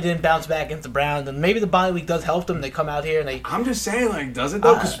they really didn't bounce back against the Browns, and maybe the bye week does help them. They come out here and they. I'm just saying, like, does it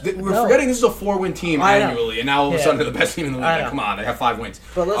though? Because we're no. forgetting this is a 4-win team I know. annually, and now all of a Yeah. sudden they're the best team in the league. I Like, know. come on, they have 5 wins.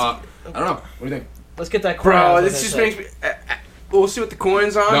 But let's I don't know. What do you think? let's get that. Bro, crown, this just makes me. We'll see what the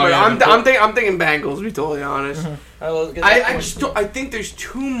coin's on, No, but yeah, I'm thinking Bengals. To be totally honest, Mm-hmm. I think there's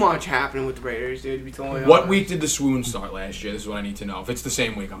too much happening with the Raiders, dude. To be totally honest. What week did the swoon start last year? This is what I need to know. If it's the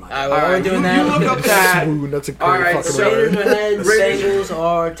same week, I'm not. All right, All while we're right, doing you that. look up that. Swoon, that's a great All right, fucking so- Raiders word. are heads, Raiders- Bengals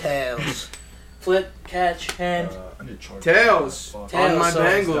are tails. Flip, catch, hand. I need to charge. Tails on Tails, my so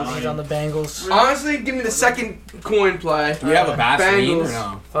Bengals. He's on the Bengals. Honestly, give me the second coin play. Do we have a Vaseline or Bengals.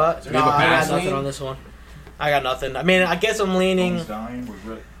 no? But we no, have a I got Vaseline? nothing on this one. I got nothing. I mean, I guess I'm leaning. Phone's dying.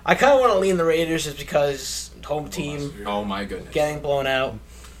 We're ready. I kind of want to lean the Raiders just because home team Oh my goodness. getting blown out.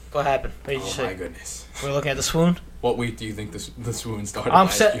 What happened? What did you Oh my say? goodness. We're looking at the swoon. What week do you think the swoon started? I'm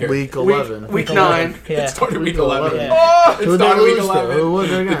last set- year? Week 11. Week 9. Yeah. It started week Week 11. 11. Yeah. Oh! It Who they started week lose to? 11. Who was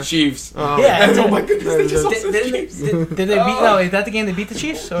it The again? Chiefs. Oh. Yeah. Oh my goodness, they just lost to the Did Chiefs. they beat? No, is that the game they beat the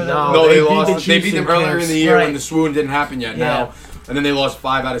Chiefs? Or No. No, they they beat lost. the They Chiefs beat them in earlier in Kansas. the year Right. when the swoon didn't happen yet. Yeah. Now, and then they lost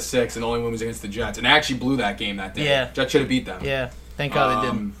 5 out of 6, and the only win was against the Jets. And they actually blew that game that day. Yeah. Jets should have beat them. Yeah. Thank God they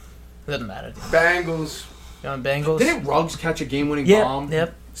didn't. It doesn't matter. Bengals. You on Bengals? Didn't Ruggs catch a game-winning Yep. bomb?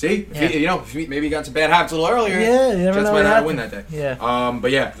 Yep. See, Yeah. if he maybe he got some bad habits a little earlier. Yeah, you never Jets know might what not have win happened. that day. Yeah.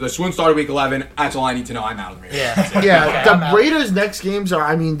 But yeah, the swoon started week 11. That's all I need to know. I'm out of the Raiders. Yeah. That's it. Yeah, Okay, I'm out. the Raiders' next games are.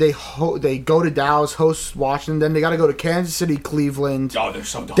 I mean, they go to Dallas, host Washington, then they got to go to Kansas City, Cleveland, Oh, they're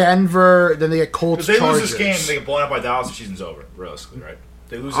so dumb. Denver, then they get Colts. If they lose Chargers. this game, they get blown out by Dallas. The season's over, realistically, right?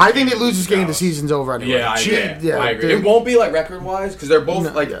 They lose. I think they lose this game. The Dallas. season's over anyway. Yeah, I agree. I agree. they- It won't be like record-wise because they're both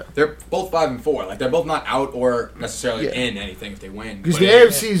No, yeah. they're both 5-4. Like they're both not out or necessarily Yeah. in anything if they win. Because But the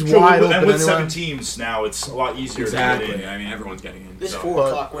AFC's True, wide and open with anyway. 7 teams now, it's a lot easier to exactly. get in. I mean, everyone's getting in. This so. 4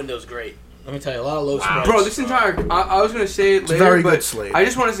 o'clock window is great. Let me tell you, a lot of low Wow. spreads. Bro, this entire I was gonna say it It's a later, very but good slate. I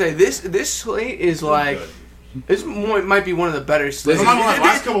just want to say this slate is like might be one of the better slates. I'm not gonna lie,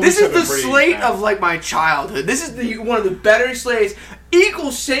 last couple This weeks is have the been pretty slate bad. of like my childhood. This is one of the better slates.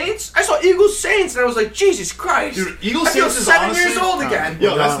 Eagles Saints. I saw Eagles Saints and I was like, Jesus Christ! Dude, Eagles I feel Saints is 7 years honestly- old again.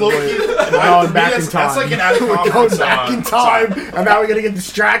 Yo, that's We're low going- key. we're going back in time. That's like an out of We're going conference. back in time, and now we're gonna get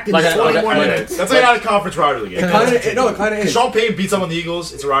distracted Like in a- 21 like a- minutes. That's like an out of conference rivalry game. It kind of is. Sean Payton beats up on the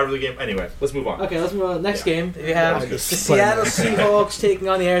Eagles. It's a rivalry game. Anyway, let's move on. Okay, let's move on. Next game. We have I the just Seattle played Seahawks taking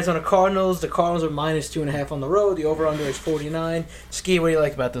on the Arizona Cardinals. The Cardinals are minus 2.5 on the road. The over/under is 49. Ski, what do you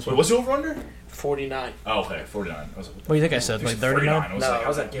like about this Wait, one? what's the over under? 49. Oh, okay, 49. What do you think I said? Like 39? I was No, like, I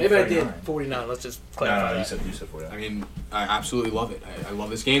was like, yeah, maybe I did 39. 49. Let's just No, clarify no, that. you said 49. I mean, I absolutely love it. I love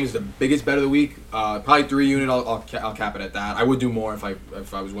this game. It's the biggest bet of the week. Probably 3 unit. I'll cap it at that. I would do more if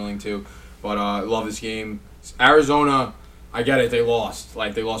I was willing to, but I love this game. Arizona, I get it. They lost.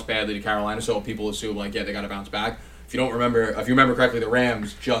 Like they lost badly to Carolina, so people assume like yeah they got to bounce back. If you remember correctly, the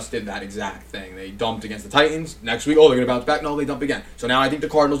Rams just did that exact thing. They dumped against the Titans. Next week, they're going to bounce back. No, they dump again. So now I think the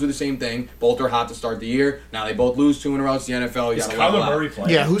Cardinals do the same thing. Both are hot to start the year. Now they both lose 2 in a row. It's the NFL. You Is got to level Kyler out. Murray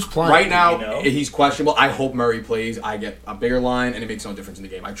playing? Yeah, who's playing? Right now, You know? he's questionable. I hope Murray plays. I get a bigger line, and it makes no difference in the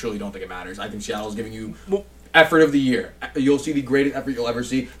game. I truly don't think it matters. I think Seattle's giving you effort of the year. You'll see the greatest effort you'll ever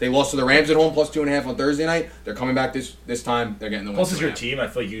see. They lost to the Rams at home, plus 2.5 on Thursday night. They're coming back this time. They're getting the win. Plus, it's your team. I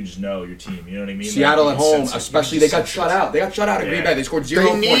feel like you just know your team. You know what I mean? Seattle Like, at home, sense it. especially, You they just got sense shut it. out. They got shut out at Green Yeah. Bay. They scored 0 They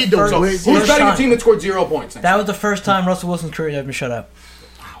points. need to So win. who's First betting a time. team that scored 0 points? That was the first time Russell Wilson's career had been shut out.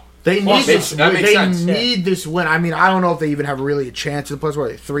 They need Well, this. that makes They sense. need this win. I mean, I don't know if they even have really a chance in the playoffs.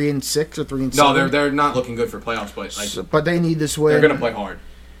 What, 3-6 or 3-7? No, they're not looking good for playoffs, but like But they need this win. they're gonna play hard.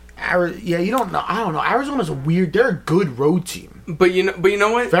 Yeah, you don't know. I don't know. Arizona's a weird. They're a good road team. But you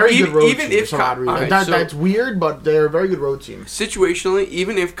know what? Very even, good road even team. if for some odd reason. alright, That- so that's weird, but they're a very good road team. situationally,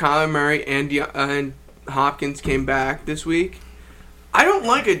 even if Kyler Murray and Hopkins came back this week, I don't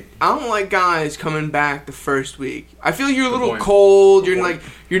like guys coming back the first week. I feel you're a Good little point. cold. Good You're point. like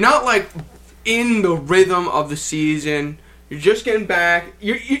you're not like in the rhythm of the season. You're just getting back.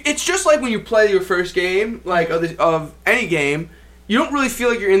 It's just like when you play your first game, like of any game. You don't really feel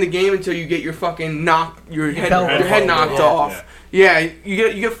like you're in the game until you get your fucking your head knocked Yeah. off. Yeah, you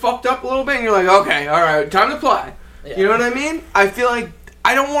get fucked up a little bit, and you're like, okay, all right, time to play. Yeah. You know what I mean? I feel like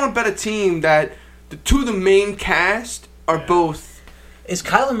I don't want to bet a team that the two of the main cast are both Is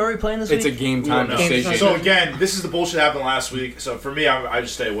Kyler Murray playing this It's a week? game time No. decision. So again, this is the bullshit that happened last week. So for me, I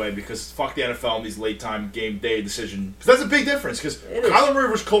just stay away because fuck the NFL and these late time game day decision. Because that's a big difference. Because It is. Kyler Murray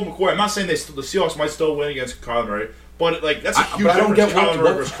versus Colt McCoy. I'm not saying the Seahawks might still win against Kyler Murray, but like that's a huge But I don't difference. get Kyler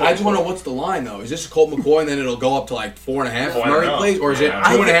Murray versus Colt I just want to McCoy. know what's the line though. Is this Colt McCoy and then it'll go up to like 4.5 Oh, if I Murray know. plays, or is it Yeah.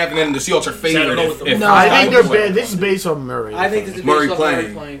 2.5 and then the Seahawks are favored if No, I think I- they're this is based on Murray. I think this is Murray based off Murray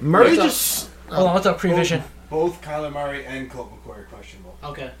playing. playing. Murray What's just. Hold on, what's up, Prevision? Both Kyler Murray and Colt McCoy are questionable.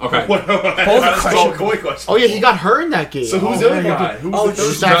 Okay. Okay. Both questionable. McCoy question. Oh yeah, he got hurt in that game. So who's Oh, the other yeah. guy? Who's Oh, the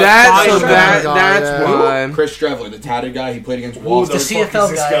those- third That's Fire that's guy, why. Chris Strevler, the tatted guy, he played against Who Wolf. The the fuck CFL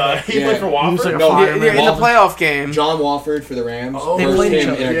is this guy. He Yeah. played for He was Wofford? like a No, fireman. Yeah, in the Wolf- playoff game. John Wofford for the Rams. Oh, They versus played each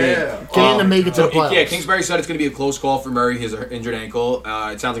him other. in a game. Getting to make it to So the playoffs. yeah, Kingsbury said it's going to be a close call for Murray. His injured ankle.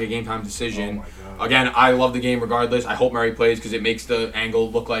 It sounds like a game time decision. Oh my God. Again, I love the game regardless. I hope Murray plays because it makes the angle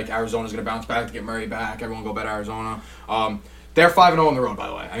look like Arizona's going to bounce back to get Murray back. Everyone go bet Arizona. They're 5-0 on the road, by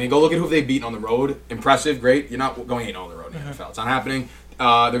the way. I mean, go look at who they've beaten on the road. Impressive, great. You're not going 8-0 on the road in the NFL. It's not happening.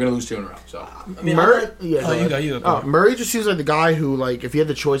 They're going to lose 2 in a row. So I mean, Murray, I'm not- yeah, Oh, you go. You go. Oh, Murray just seems like the guy who, like, if he had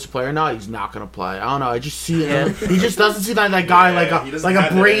the choice to play or not, he's not gonna play. I don't know. I just see him. He just doesn't seem like that guy, Yeah, he doesn't like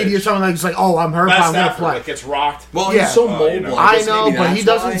have a that Brady or edge. something. Like, it's like, oh, I'm hurt, but Matt I'm gonna Stafford play. like, gets rocked. well, Yeah. he's so you mobile. know. I guess know, maybe but he that's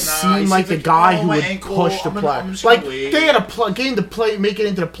doesn't why. seem he like the seems guy like, who oh, my would ankle, push to I'm play. just Like gonna wait. they had a game to play, make it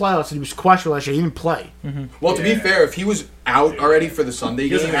into the playoffs, and he was questionable last year. He didn't play. Well, to be Yeah. fair, if he was out already for the Sunday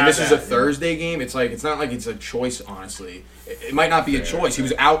doesn't game, have and this is a that, Thursday game, it's not like it's a choice. Honestly, it might not be a choice. He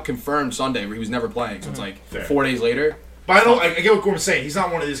was out confirmed Sunday, where he was never playing. So it's like Fair. 4 days later. But I don't. I get what Gordon's saying. He's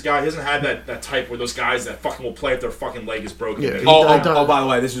not one of these guys. He doesn't have that type where those guys that fucking will play if their fucking leg is broken. Yeah, They- he- Oh, by the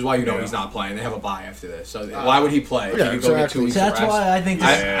way, this is why you know Yeah. he's not playing. They have a bye after this, so why would he play? If yeah, he could go get 2 exactly. weeks So of that's rest? why I think this,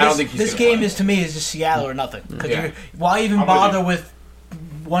 I don't think he's this gonna game play. is, to me, is just Seattle or nothing. 'Cause Yeah. why even I'm with bother you. with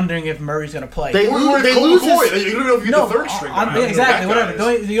wondering if Murray's going to play? They Or lose. They Colt lose. McCoy. His, You don't know if you get no, the third string. I'm, guy. You know exactly. who that Whatever.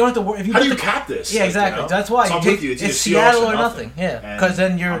 guy is. You don't have to worry. If you How put do you the- cap this? Yeah, exactly. You know? That's why So you I'm take with you. it's either Seattle Seahawks or nothing. Yeah, And because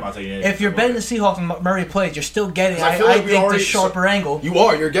then I'm not taking anything if you're from betting it. the Seahawks and Murray plays, you're still getting. 'Cause I I, feel like I we think already- the sharper angle.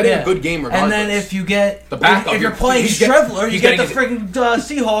 You're getting Yeah. a good game regardless. And then if you get The backup, if you're you're- playing he's get- Strevler, you he's get the getting freaking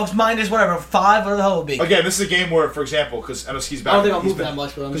Seahawks minus whatever 5 or the hell it will be. Again, this is a game where, for example, because MSK's back. I don't think I'll he's move been- that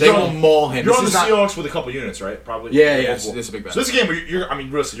much, but I'm Because they you're will on- maul him. You're This on the is not- Seahawks with a couple units, right? Probably. Yeah, it's a big bet. So this is a game where I mean,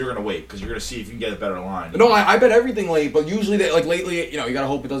 realistically, you're going to wait because you're going to see if you can get a better line. No, I bet everything late, but usually, like lately, you gotta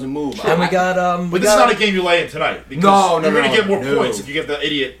hope it doesn't move. And we got But this is not a game you lay in tonight. Because No, you're going to no, get more no. points if you get the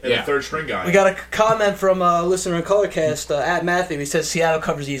idiot and Yeah. the third string guy. we got a comment from a listener in Colorcast at Matthew. He says Seattle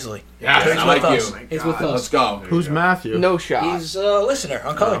covers easily. Yeah, He's I with like us. you. He's with Let's us. go. who's Matthew? No shot. He's a listener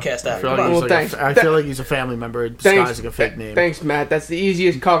on Colorcast I app. feel Come like on. he's Well, like thanks. I feel like he's a family member disguising a fake name. Thanks, Matt. That's the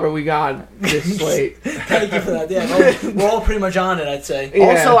easiest cover we got this slate. Thank you for that. Yeah, we're all pretty much on it, I'd say. Yeah.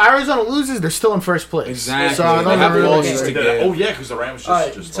 Also, Arizona loses, they're still in first place. Exactly. So I They don't have really losses care. to get. Oh, yeah, because the Rams just. All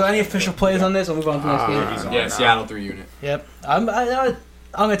right. just So any official plays on this? I'll move on to the next game. he's on. Yeah, Seattle 3 unit. Yep.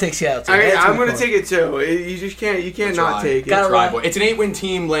 I'm gonna take Seattle too. I'm That's going to my take it too. You just can't. You can't not take it. Gotta Try, ride. boy. It's an 8-win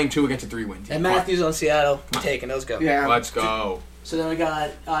team laying 2 against a 3-win team. And Matthews on Seattle. I'm taking. Let's go. Yeah. Let's go. So then we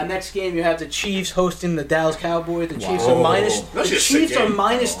got next game. You have the Chiefs hosting the Dallas Cowboys. The Chiefs Whoa. are minus. That's The just a sick Chiefs are game.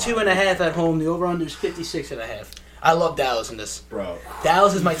 minus Oh, 2.5 at home. The over/under is 56.5. I love Dallas in this. Bro.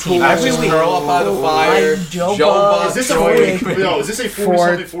 Dallas is my team. That's Every just week. curl up by the fire. Joe Joe Buck. Is this a Joey.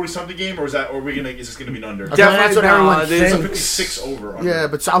 40-something game, or is this gonna be an under? Okay, that's what everyone Definitely It's a thinks. 56 over. Under. Yeah,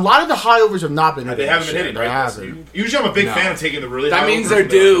 but a lot of the high overs have not been hitting. They haven't this been year. hitting, They right? haven't. Usually, I'm a big No. fan of taking the really. That high means overs they're and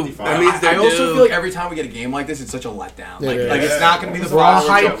the due. 55. That means they're I also due. feel like every time we get a game like this, it's such a letdown. Like, It like is. it's not going to be the We're all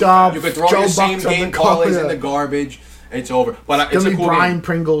violence. hyped up. You could throw Joe your same Buck's on game the call, parlays yeah. in the garbage. It's over. But it's Gonna a be cool Brian game.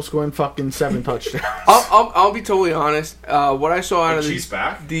 Pringle scoring fucking 7 touchdowns. I'll be totally honest. What I saw out of Chiefs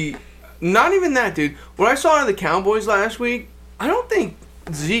back. not even that, dude. What I saw out of the Cowboys last week, I don't think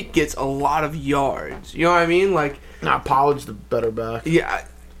Zeke gets a lot of yards. You know what I mean? Like, Nah, Pollard's the better back. yeah,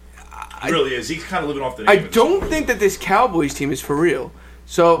 He really is. He's kind of living off the. I name of don't this. think that this Cowboys team is for real.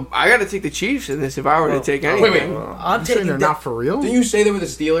 So I got to take the Chiefs in this if I were to take anything. wait. I'm You saying taking they're not for real? Didn't you say they were the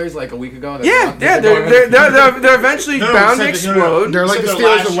Steelers like a week ago? Yeah, they're eventually No, bound to no, explode. They're like Said the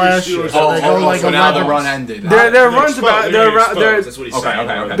they're Steelers of last year. Steelers. So they go like so now the 11. run ended. Their runs Exposed. about They're they're exposed. That's what he's Okay, saying.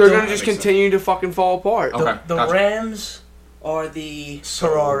 okay, okay. they're That gonna just makes sense. continue to fucking fall apart. Okay, the gotcha. Rams are the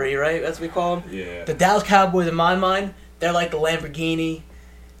Ferrari, right? That's what we call them. Yeah. The Dallas Cowboys, in my mind, they're like the Lamborghini.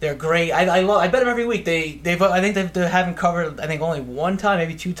 They're great. I bet them every week. They haven't covered. I think only one time,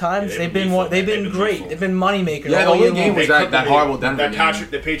 maybe 2 times. Yeah, they've been great. lethal. They've been money makers. Yeah, the all only year game long. was that horrible Denver game.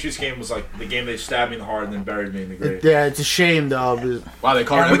 The Patriots game was like the game they stabbed me in the heart and then buried me in the grave. Yeah, it's a shame though. Wow, they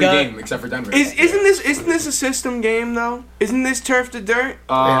covered And we every got- game except for Denver. Isn't this a system game though? Isn't this turf to dirt?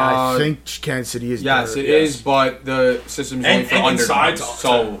 I think Kansas City is. Yes, better. it is, but the system's only for inside underdogs. to-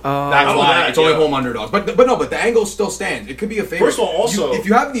 So That's that's why it's only home underdogs. But the angle still stands. It could be a favorite. First of all, also- if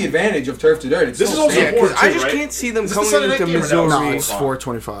you have the advantage of turf to dirt, it's This still is also stands. important. I just right? can't see them Is this coming the Sunday into night game or no? Missouri. No, it's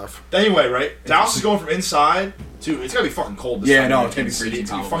 425. Anyway, right? Dallas is going from inside to it's gotta be fucking cold. This Yeah, Sunday no, in it's gonna be Kansas City. freezing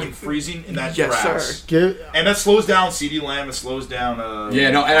It's gonna be probably. fucking freezing in that Yes, grass. sir. And that slows down CeeDee Lamb. It slows down.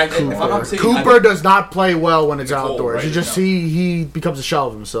 Yeah, no, and if I'm not mistaken, Cooper does not play well when it's In the cold, outdoors. right? You just No. see he becomes a shell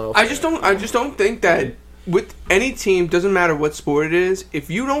of himself. I just don't think that with any team, doesn't matter what sport it is,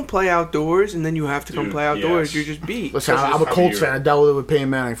 if you don't play outdoors and then you have to come Dude, play outdoors, yes. you're just beat. Listen, Especially I'm a this time Colts of year. fan. I dealt with it with Peyton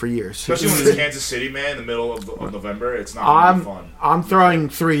Manning for years. Especially when it's Kansas City, man, in the middle of November. It's not gonna be fun. I'm throwing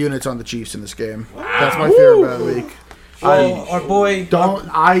 3 units on the Chiefs in this game. That's my favorite bet of the week. Well, our boy.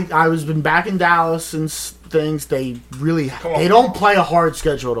 I was been back in Dallas since things. They really on. they don't play a hard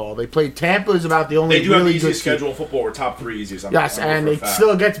schedule at all. They play Tampa is about the only They do have really the good easiest schedule in football. We're top 3 easiest. Yes, I know and for a it fact.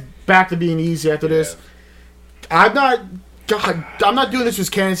 still gets back to being easy after this. I'm not doing this because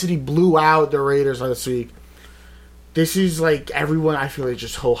Kansas City blew out the Raiders last week. This is like everyone I feel is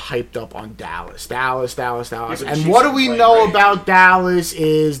just so hyped up on Dallas. but the And Chiefs what do are we playing know great. about Dallas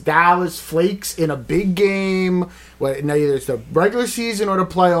is Dallas flakes in a big game, either it's the regular season or the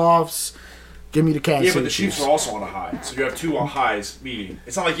playoffs. Give me the Kansas Yeah, City but the Chiefs are also on a high, so you have 2 highs meeting.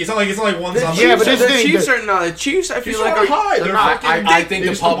 It's not like one's on. Yeah, but the this thing- Chiefs are not. The Chiefs, I feel Chiefs like are high. they're They're not. fucking I big. think They the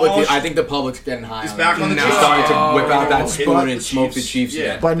just public. demolished- I think the public's getting high. It's on back them. on the They're Chiefs. starting to whip out that Oh, spoon hit the and smoke the Chiefs. Chiefs Yeah.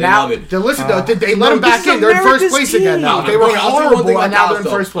 again. But They now, love it. listen though, did they let no, them back this is in? They're in first America's place team. again now. No, They were I'll tell you one horrible, thing about and now they're Dallas, in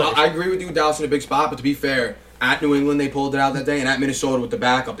though. first place. I agree with you, Dallas in a big spot, but to be fair, at New England they pulled it out that day, and at Minnesota with the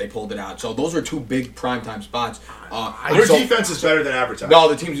backup they pulled it out. So those are 2 big primetime spots. Their So- defense is better than advertised. No,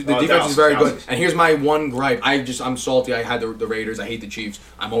 the defense Dallas is very good. is. And here's my one gripe. I'm salty. I had the Raiders. I hate the Chiefs.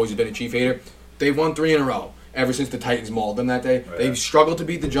 I've always been a Chief hater. They've won 3 in a row ever since the Titans mauled them that day. They've struggled to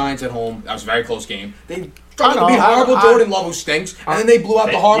beat the Giants at home. That was a very close game. They struggled to beat horrible Jordan Love, who stinks, and then they blew out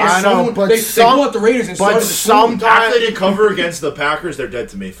the horrible I know, Swoon. but They blew out the Raiders and started but the Swoon. After they didn't cover against the Packers, they're dead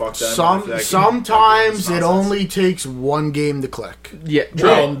to me. Fuck them. Sometimes it only takes one game to click. Yeah,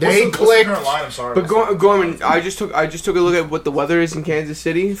 And they click. I'm sorry. But Gorman, I just took a look at what the weather is in Kansas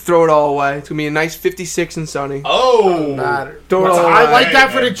City. Throw it all away. It's gonna be a nice 56 and sunny. Oh, Throw it all I away. like that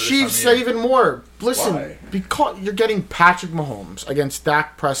for man, the for this Chiefs time of year. even more. Listen, Why? because you're getting Patrick Mahomes against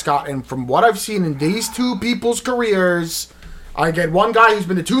Dak Prescott, and from what I've seen in these 2 people's careers, I get one guy who's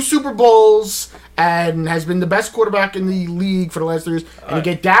been to 2 Super Bowls and has been the best quarterback in the league for the last 3 years, and you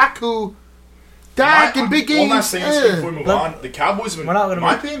get Dak, who in big games. One last thing before we move on. The Cowboys, in We're not gonna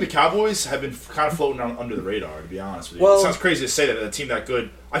my move- opinion, the Cowboys have been kind of floating under the radar. To be honest with you, Well- it sounds crazy to say that a team that good.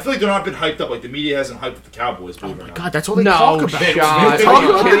 I feel like they're not been hyped up. Like the media hasn't hyped up the Cowboys. Oh my God, that's all they No talk about. shot. They talk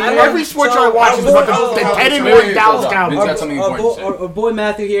about Are you kidding me? every sport show I watch is about the 10-1 Dallas Cowboys. Vince got something important to say. Our boy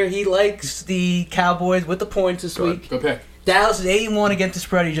Matthew here, he likes the Cowboys with the points this week. Good pick. Dallas is 8-1 against the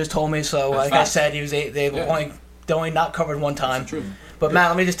spread. He just told me so. Like I fact. said, they've only not covered one time. True. But Matt,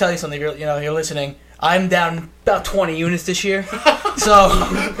 let me just tell you something. You're listening. I'm down about 20 units this year, so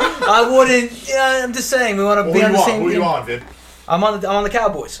I wouldn't. Yeah, I'm just saying we want to Well, be who on you the on? same Who you team. on, Vin? I'm on the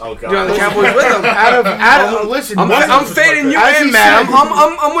Cowboys. Oh God. You're on the Cowboys with them. Listen, I'm fading you As in, he man. said-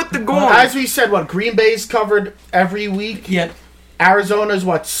 I'm with the Gorm. as we said, Green Bay's covered every week. Yep. Arizona's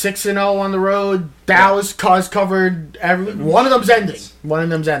 6-0 on the road. Dallas has covered every. One of them's ending.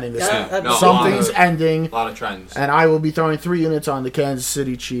 This Yeah, week. no, Something's a ending, lot of trends. and I will be throwing 3 units on the Kansas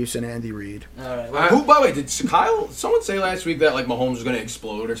City Chiefs and Andy Reid. All right. Well, Who, by the way, did Kyle? Someone say last week that like Mahomes was going to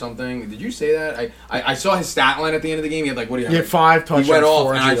explode or something? Did you say that? I saw his stat line at the end of the game. He had what do you have? He had 5 touchdowns, He went off,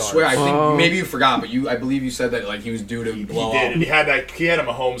 400 and I yards. swear, I think Oh. maybe you forgot, but I believe you said that like he was due to blow He did. up. And he had a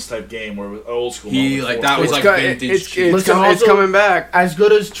Mahomes type game where it was old school. He, Mahomes like, that was, fourth. like, vintage Chiefs. Listen, it's also- coming back. As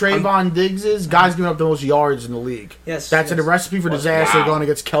good as Trayvon Diggs is, guys giving up the most yards in the league. Yes. That's a recipe for disaster Wow. going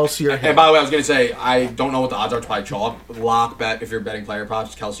against Kelsey or And him. by the way, I was going to say, I don't know what the odds are to play chalk. Lock bet if you're betting player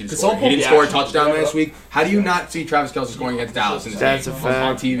props, Kelsey to score. all He didn't the score a action. touchdown Yeah. last week. How do you not see Travis Kelsey scoring against Dallas in this That's game? a fact.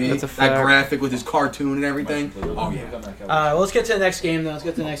 On TV, That's a that fact. graphic with his cartoon and everything. Oh, yeah. well, let's get to the next game. Then let's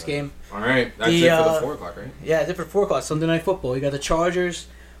get to the next game. All right. That's The, it for the uh, 4 o'clock, right? Yeah, different 4 o'clock Sunday Night Football. You got the Chargers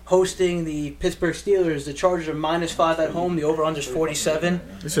hosting the Pittsburgh Steelers. The Chargers are -5 at home. The over-under is 47.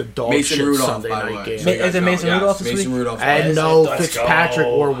 It's a dog Mason shit Rudolph, Sunday by the night way. game. So you guys Is it know. Mason Rudolph this Mason week? Rudolph. And no Let's Fitzpatrick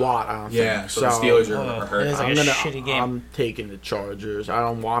go. or Watt. I don't Yeah, think. so the Steelers are hurt. It is like a shitty game. I'm taking the Chargers. I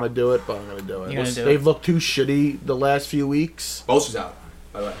don't want to do it, but I'm gonna do it. You're gonna do They've it. looked too shitty the last few weeks. Bosa's out,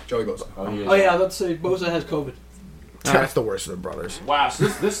 by the way. Joey Bosa. Oh yeah, let's say Bosa has COVID. That's the worst of the brothers. Wow, so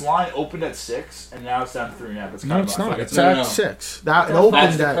this line opened at 6, and now it's down to 3.5. It's No, kind it's of not. like It's No, at no. 6. That it That's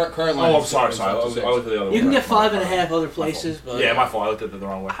opened the at. current line. Oh, I'm sorry. I looked at the other one. You can get 5.5 other places, but Yeah, my fault. I looked at it the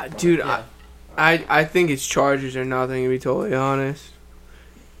wrong way. Dude, Yeah. I think it's Chargers or nothing, to be totally honest.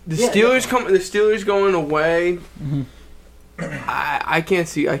 The Yeah, Steelers going away. Mhm. I can't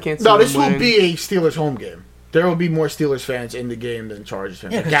see. No, them this will winning. be a Steelers home game. There will be more Steelers fans in the game than Chargers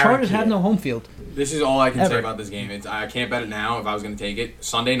fans. yeah, I because Chargers guarantee have it. no home field. This is all I can Ever. say about this game. I can't bet it now if I was going to take it.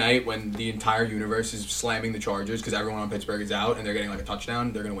 Sunday night, when the entire universe is slamming the Chargers because everyone on Pittsburgh is out and they're getting like a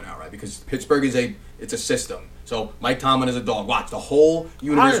touchdown, they're going to win outright because Pittsburgh is it's a system. So Mike Tomlin is a dog. Watch the whole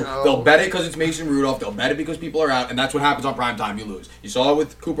universe. I know. They'll bet it because it's Mason Rudolph. They'll bet it because people are out, and that's what happens on prime time. You lose. You saw it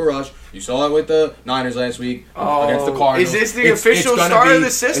with Cooper Rush. You saw it with the Niners last week against the Cardinals. Is this the official gonna start be- of the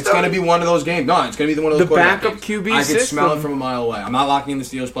system? It's going to be one of those games. No, it's going to be one of those The quarterback backup games. QB I can smell it system. from a mile away. I'm not locking in the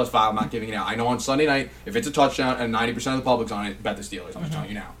Steelers +5. I'm not giving it out. I know on Sunday night, if it's a touchdown and 90% of the public's on it, bet the Steelers. I'm just telling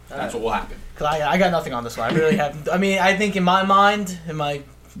you now. That's what will happen. Cause I got nothing on this one. I really have. I mean, I think in my mind, in my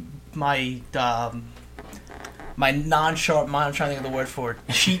non-sharp mind, I'm trying to think of the word for it.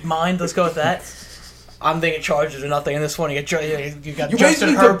 Cheat mind. Let's go with that. I'm thinking Chargers or nothing in this one. You got You Justin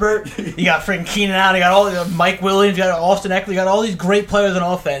basically Herbert. You got freaking Keenan Allen. You got all Mike Williams. You got Austin Eckler. You got all these great players on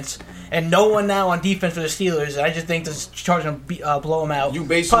offense. And no one now on defense for the Steelers. And I just think the Chargers are going to blow them out. You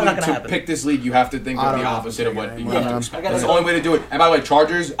Probably basically, not gonna to happen. pick this league, you have to think I of don't the know. opposite of what you Yeah. have to I expect. gotta That's the go. only way to do it. And by the way,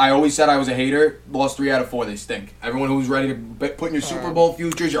 Chargers, I always said I was a hater. Lost 3 out of 4. They stink. Everyone who's ready to put in your Super Bowl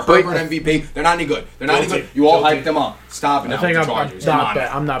futures, your But- Herbert MVP, they're not any good. They're not any Guilty. good. You all Guilty. hyped them up. Stop it now I think with the I'm Chargers. Come on.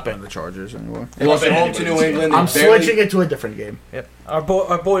 I'm not betting the Chargers anymore. They lost at I'm home to New England. I'm They barely- switching it to a different game. Yep. Our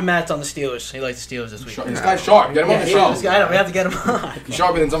boy Matt's on the Steelers. He likes the Steelers this week. This guy's sharp. Get him on the show. This guy, we have to get him on. He's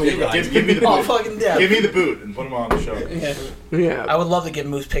sharper than some of you guys. Give me the Oh, boot. fucking yeah. Give me the boot and put him on the show. Yeah. Yeah. I would love to give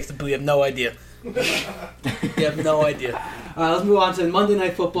Moose picks the boot. You have no idea. You have no idea. Let's move on to Monday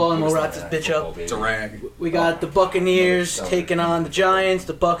Night Football, and we'll wrap this bitch up. It's a rag. We got the Buccaneers taking on the Giants.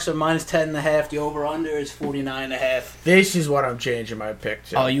 The Bucks are -10.5. The over/under is 49.5. This is what I'm changing my pick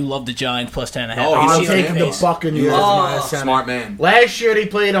to. Oh, you love the Giants +10.5. Oh, You he's I'm see it on your taking the face. Buccaneers Oh, -7. Smart man. Last year they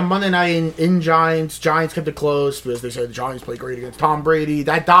played on Monday night in Giants. Giants kept it close because they said the Giants played great against Tom Brady.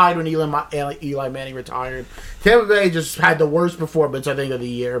 That died when Eli Manning retired. Tampa Bay just had the worst performance, I think, of the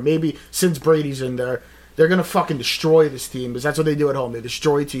year. Maybe since Brady's in there. They're going to fucking destroy this team because that's what they do at home. They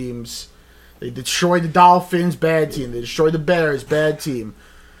destroy teams. They destroyed the Dolphins, bad team. They destroyed the Bears, bad team.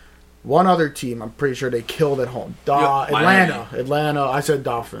 One other team, I'm pretty sure they killed at home. Atlanta. Atlanta, I said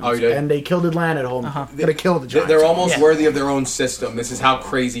Dolphins. Oh, you did? And they killed Atlanta at home. They're going to kill the Giants. They're almost Yeah. worthy of their own system. This is how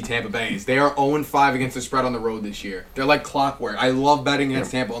crazy Tampa Bay is. They are 0-5 against the spread on the road this year. They're like clockwork. I love betting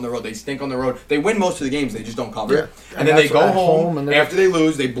against Tampa on the road. They stink on the road. They win most of the games. They just don't cover. Yeah. And And then they that's go at home, home, and they- after they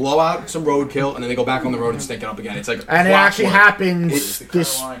lose. They blow out some roadkill, and then they go back on the road and stink it up again. It's like And it actually clockwork. happens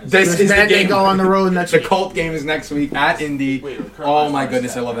this This is the then they game. go on the road next The week. Colt game is next week at Indy. Oh my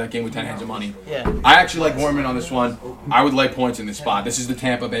goodness, I love that game with 10 hands of money. Yeah. I actually like Gorman on this one. I would lay points in this spot. This is the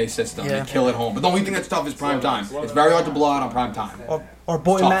Tampa Bay system. Yeah. They kill at home. But the only thing that's tough is prime time. It's very hard to blow out on prime time. Our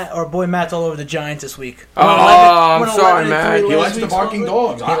boy Tough. Matt's all over the Giants this week. Oh, I'm sorry, Matt. He likes the barking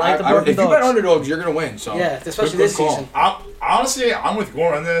dogs. He likes the barking if you bet dogs. underdogs, you're going to win. So Yeah, especially good this call. season. Honestly, I'm with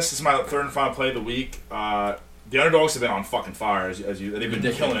Gorman on this. This is my third and final play of the week. The underdogs have been on fucking fire, as you. They've been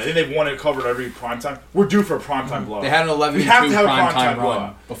Ridiculous. killing it. I think they've won it, covered every primetime. We're due for a primetime blowout. They had an 11-2 We have to have a prime time primetime run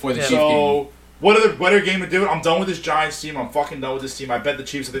blowout. before the Yeah. Chiefs game. So, what other game to do it? I'm done with this Giants team. I'm fucking done with this team. I bet the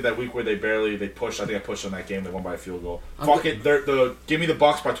Chiefs. I think that week where they pushed. I think I pushed on that game. They won by a field goal. Fuck it. Give me the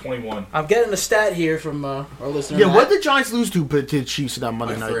Bucks by 21. I'm getting a stat here from our listener. Yeah, Matt. what did the Giants lose to the Chiefs in that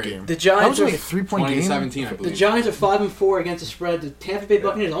Monday By night 3. game? The That Giants was are only a 3-point game. 2017, I the believe. Giants are 5-4 against the spread. The Tampa Bay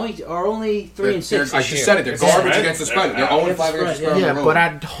Buccaneers are only 3-6 I this just year. said it. They're Yeah. garbage against the spread. They're 0-5 against the spread. Yeah, on the but road.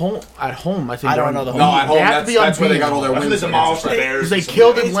 at home, I think I don't they're know the un- home. No, at home, they have to be that's where they got all their After wins. they against demolished the the spread. Bears. They and some-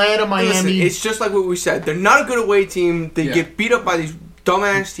 killed Atlanta, Miami. Listen, it's just like what we said. They're not a good away team. They Yeah. get beat up by these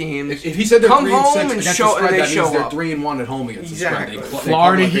dumbass teams. If he said they're Come 3-6 home and against show- the spread, and they that show means they're up. 3-1 at home against Exactly. the spread.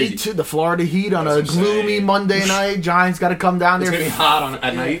 Florida they cover like Heat, crazy. the Florida Heat on a That's what I'm gloomy saying. Monday night. Giants got to come down It's there. gonna be hot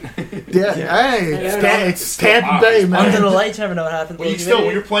at night. Yeah, hey, it's still Tampa hot. Bay, It's Under the man. lights, you never know what happens. When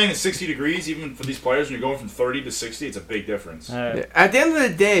you're playing at 60 degrees, even for these players, when you're going from 30 to 60, it's a big difference. All right. At the end of the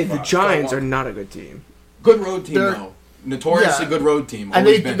day, the Fuck, Giants go on. are not a good team. Good road team They're- though. notoriously Yeah. good road team. And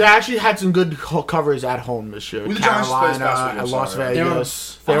Always they been. actually had some good covers at home this year. Who the Giants play this past Carolina week? and I'm Las sorry.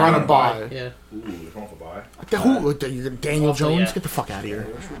 Vegas. They were on a bye. Yeah. Ooh, they're going for bye. Daniel Also, Jones? yeah. Get the fuck out of here.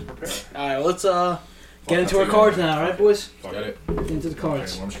 All right, well, let's get into our cards now, all right, boys? Fuck Get it. it. Get into the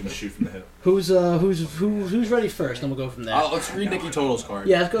cards. Okay, I'm just gonna shoot from the hip. Who's ready first? And we'll go from there. Let's read Nicky Total's card.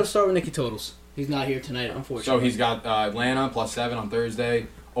 Yeah, let's go start with Nicky Totals. He's not here tonight, unfortunately. So he's got Atlanta +7 on Thursday,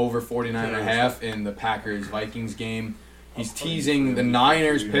 over 49.5 in the Packers-Vikings game. He's teasing the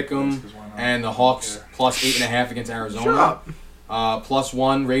Niners pick'em and the Hawks +8.5 against Arizona.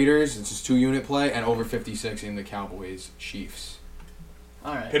 +1 Raiders, it's his 2-unit play, and over 56 in the Cowboys-Chiefs.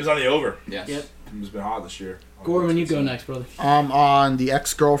 all right. Hit us on the over. Yes. Yep. It's been hot this year. Gorman, you go next, brother. On the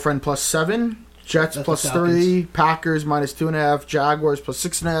ex-girlfriend +7, Jets That's the +3, Packers -2.5, Jaguars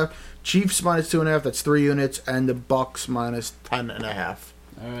 +6.5, Chiefs -2.5. That's 3 units, and the Bucks -10.5.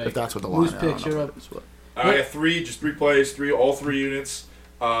 All right. If that's what the line Whose is. I don't picks know you're if up? that's what- I got three plays, all 3 units.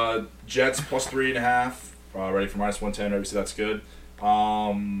 Jets +3.5. Ready for -110. Obviously, that's good.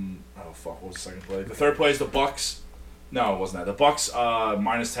 Oh fuck, what was the second play? The third play is the Bucks. No, it wasn't that. The Bucks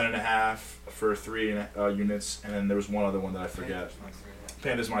 -10.5 for 3 units, and then there was one other one that I forget.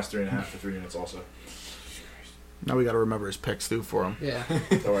 Pandas -3.5 for 3 units also. Now we got to remember his picks too for him. Yeah.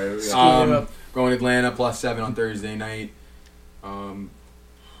 Don't worry, we got- Going Atlanta +7 on Thursday night.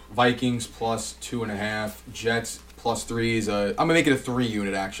 Vikings +2.5. Jets +3 is I'm gonna make it a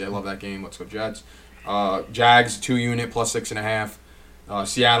 3-unit actually. I love that game. Let's go Jets. Jags 2-unit +6.5.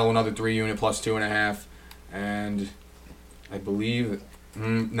 Seattle another 3-unit +2.5. And I believe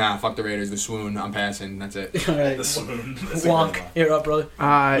fuck the Raiders. The Swoon. I'm passing. That's it. All right. The Swoon. That's a Wonk, good one. you're up, brother. We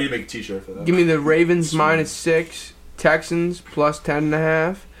need to make a t-shirt for that. Give me the Ravens -6, Texans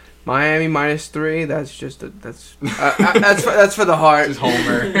 +10.5, Miami -3. That's just that's for the heart. This is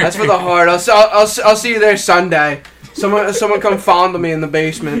Homer. That's for the heart. I'll see you there Sunday. Someone come fondle me in the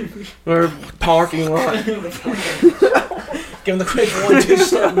basement or parking lot. Give him the quick 1-2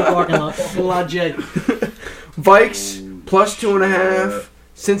 step in the parking lot. Lot J. Vikes +2.5,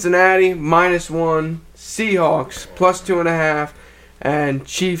 Cincinnati -1, Seahawks +2.5, and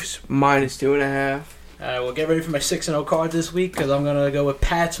Chiefs -2.5. All right, well, get ready for my 6-0 card this week because I'm gonna go with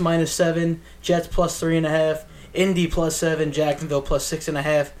Pats -7, Jets +3.5, Indy +7, Jacksonville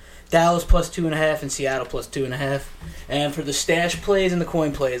 +6.5, Dallas +2.5, and Seattle +2.5. And for the stash plays and the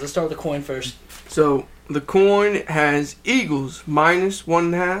coin plays, let's start with the coin first. So the coin has Eagles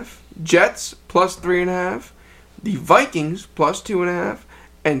 -1.5, Jets +3.5, the Vikings +2.5,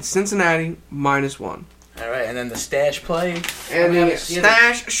 and Cincinnati -1. All right, and then the stash play. And the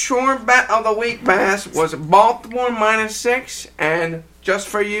stash short bet of the week pass was Baltimore -6, and just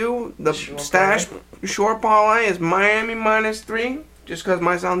for you, the stash short parlay is Miami -3, just because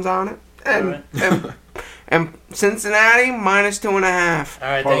my son's on it, and Cincinnati -2.5. All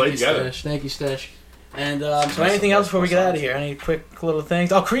right, Parlay thank you, together. Stash. Thank you, Stash. And so anything else before we get out of here? Any quick little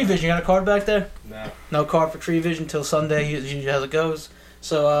things? Oh, Cree Vision, you got a card back there? No. No card for Cree Vision till Sunday, usually as it goes.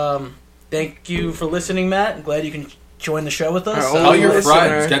 So thank you for listening, Matt. I'm glad you can join the show with us. All right, Tell your listener.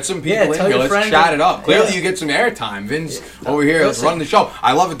 friends. Get some people Yeah, in tell here. your Let's friends. chat it up. Clearly, Yeah. you get some airtime. Vince over here is running the show.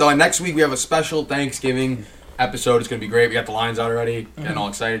 I love it, though. And next week, we have a special Thanksgiving episode. It's going to be great. We got the lines out already. Getting all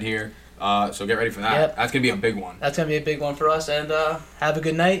excited here. So get ready for that. Yep. That's going to be a big one. That's going to be a big one for us. And have a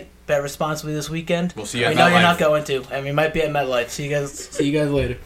good night. Bet responsibly this weekend. We'll see you We at know you're MetLife. not going to. And we might be at MetLife. See you guys later.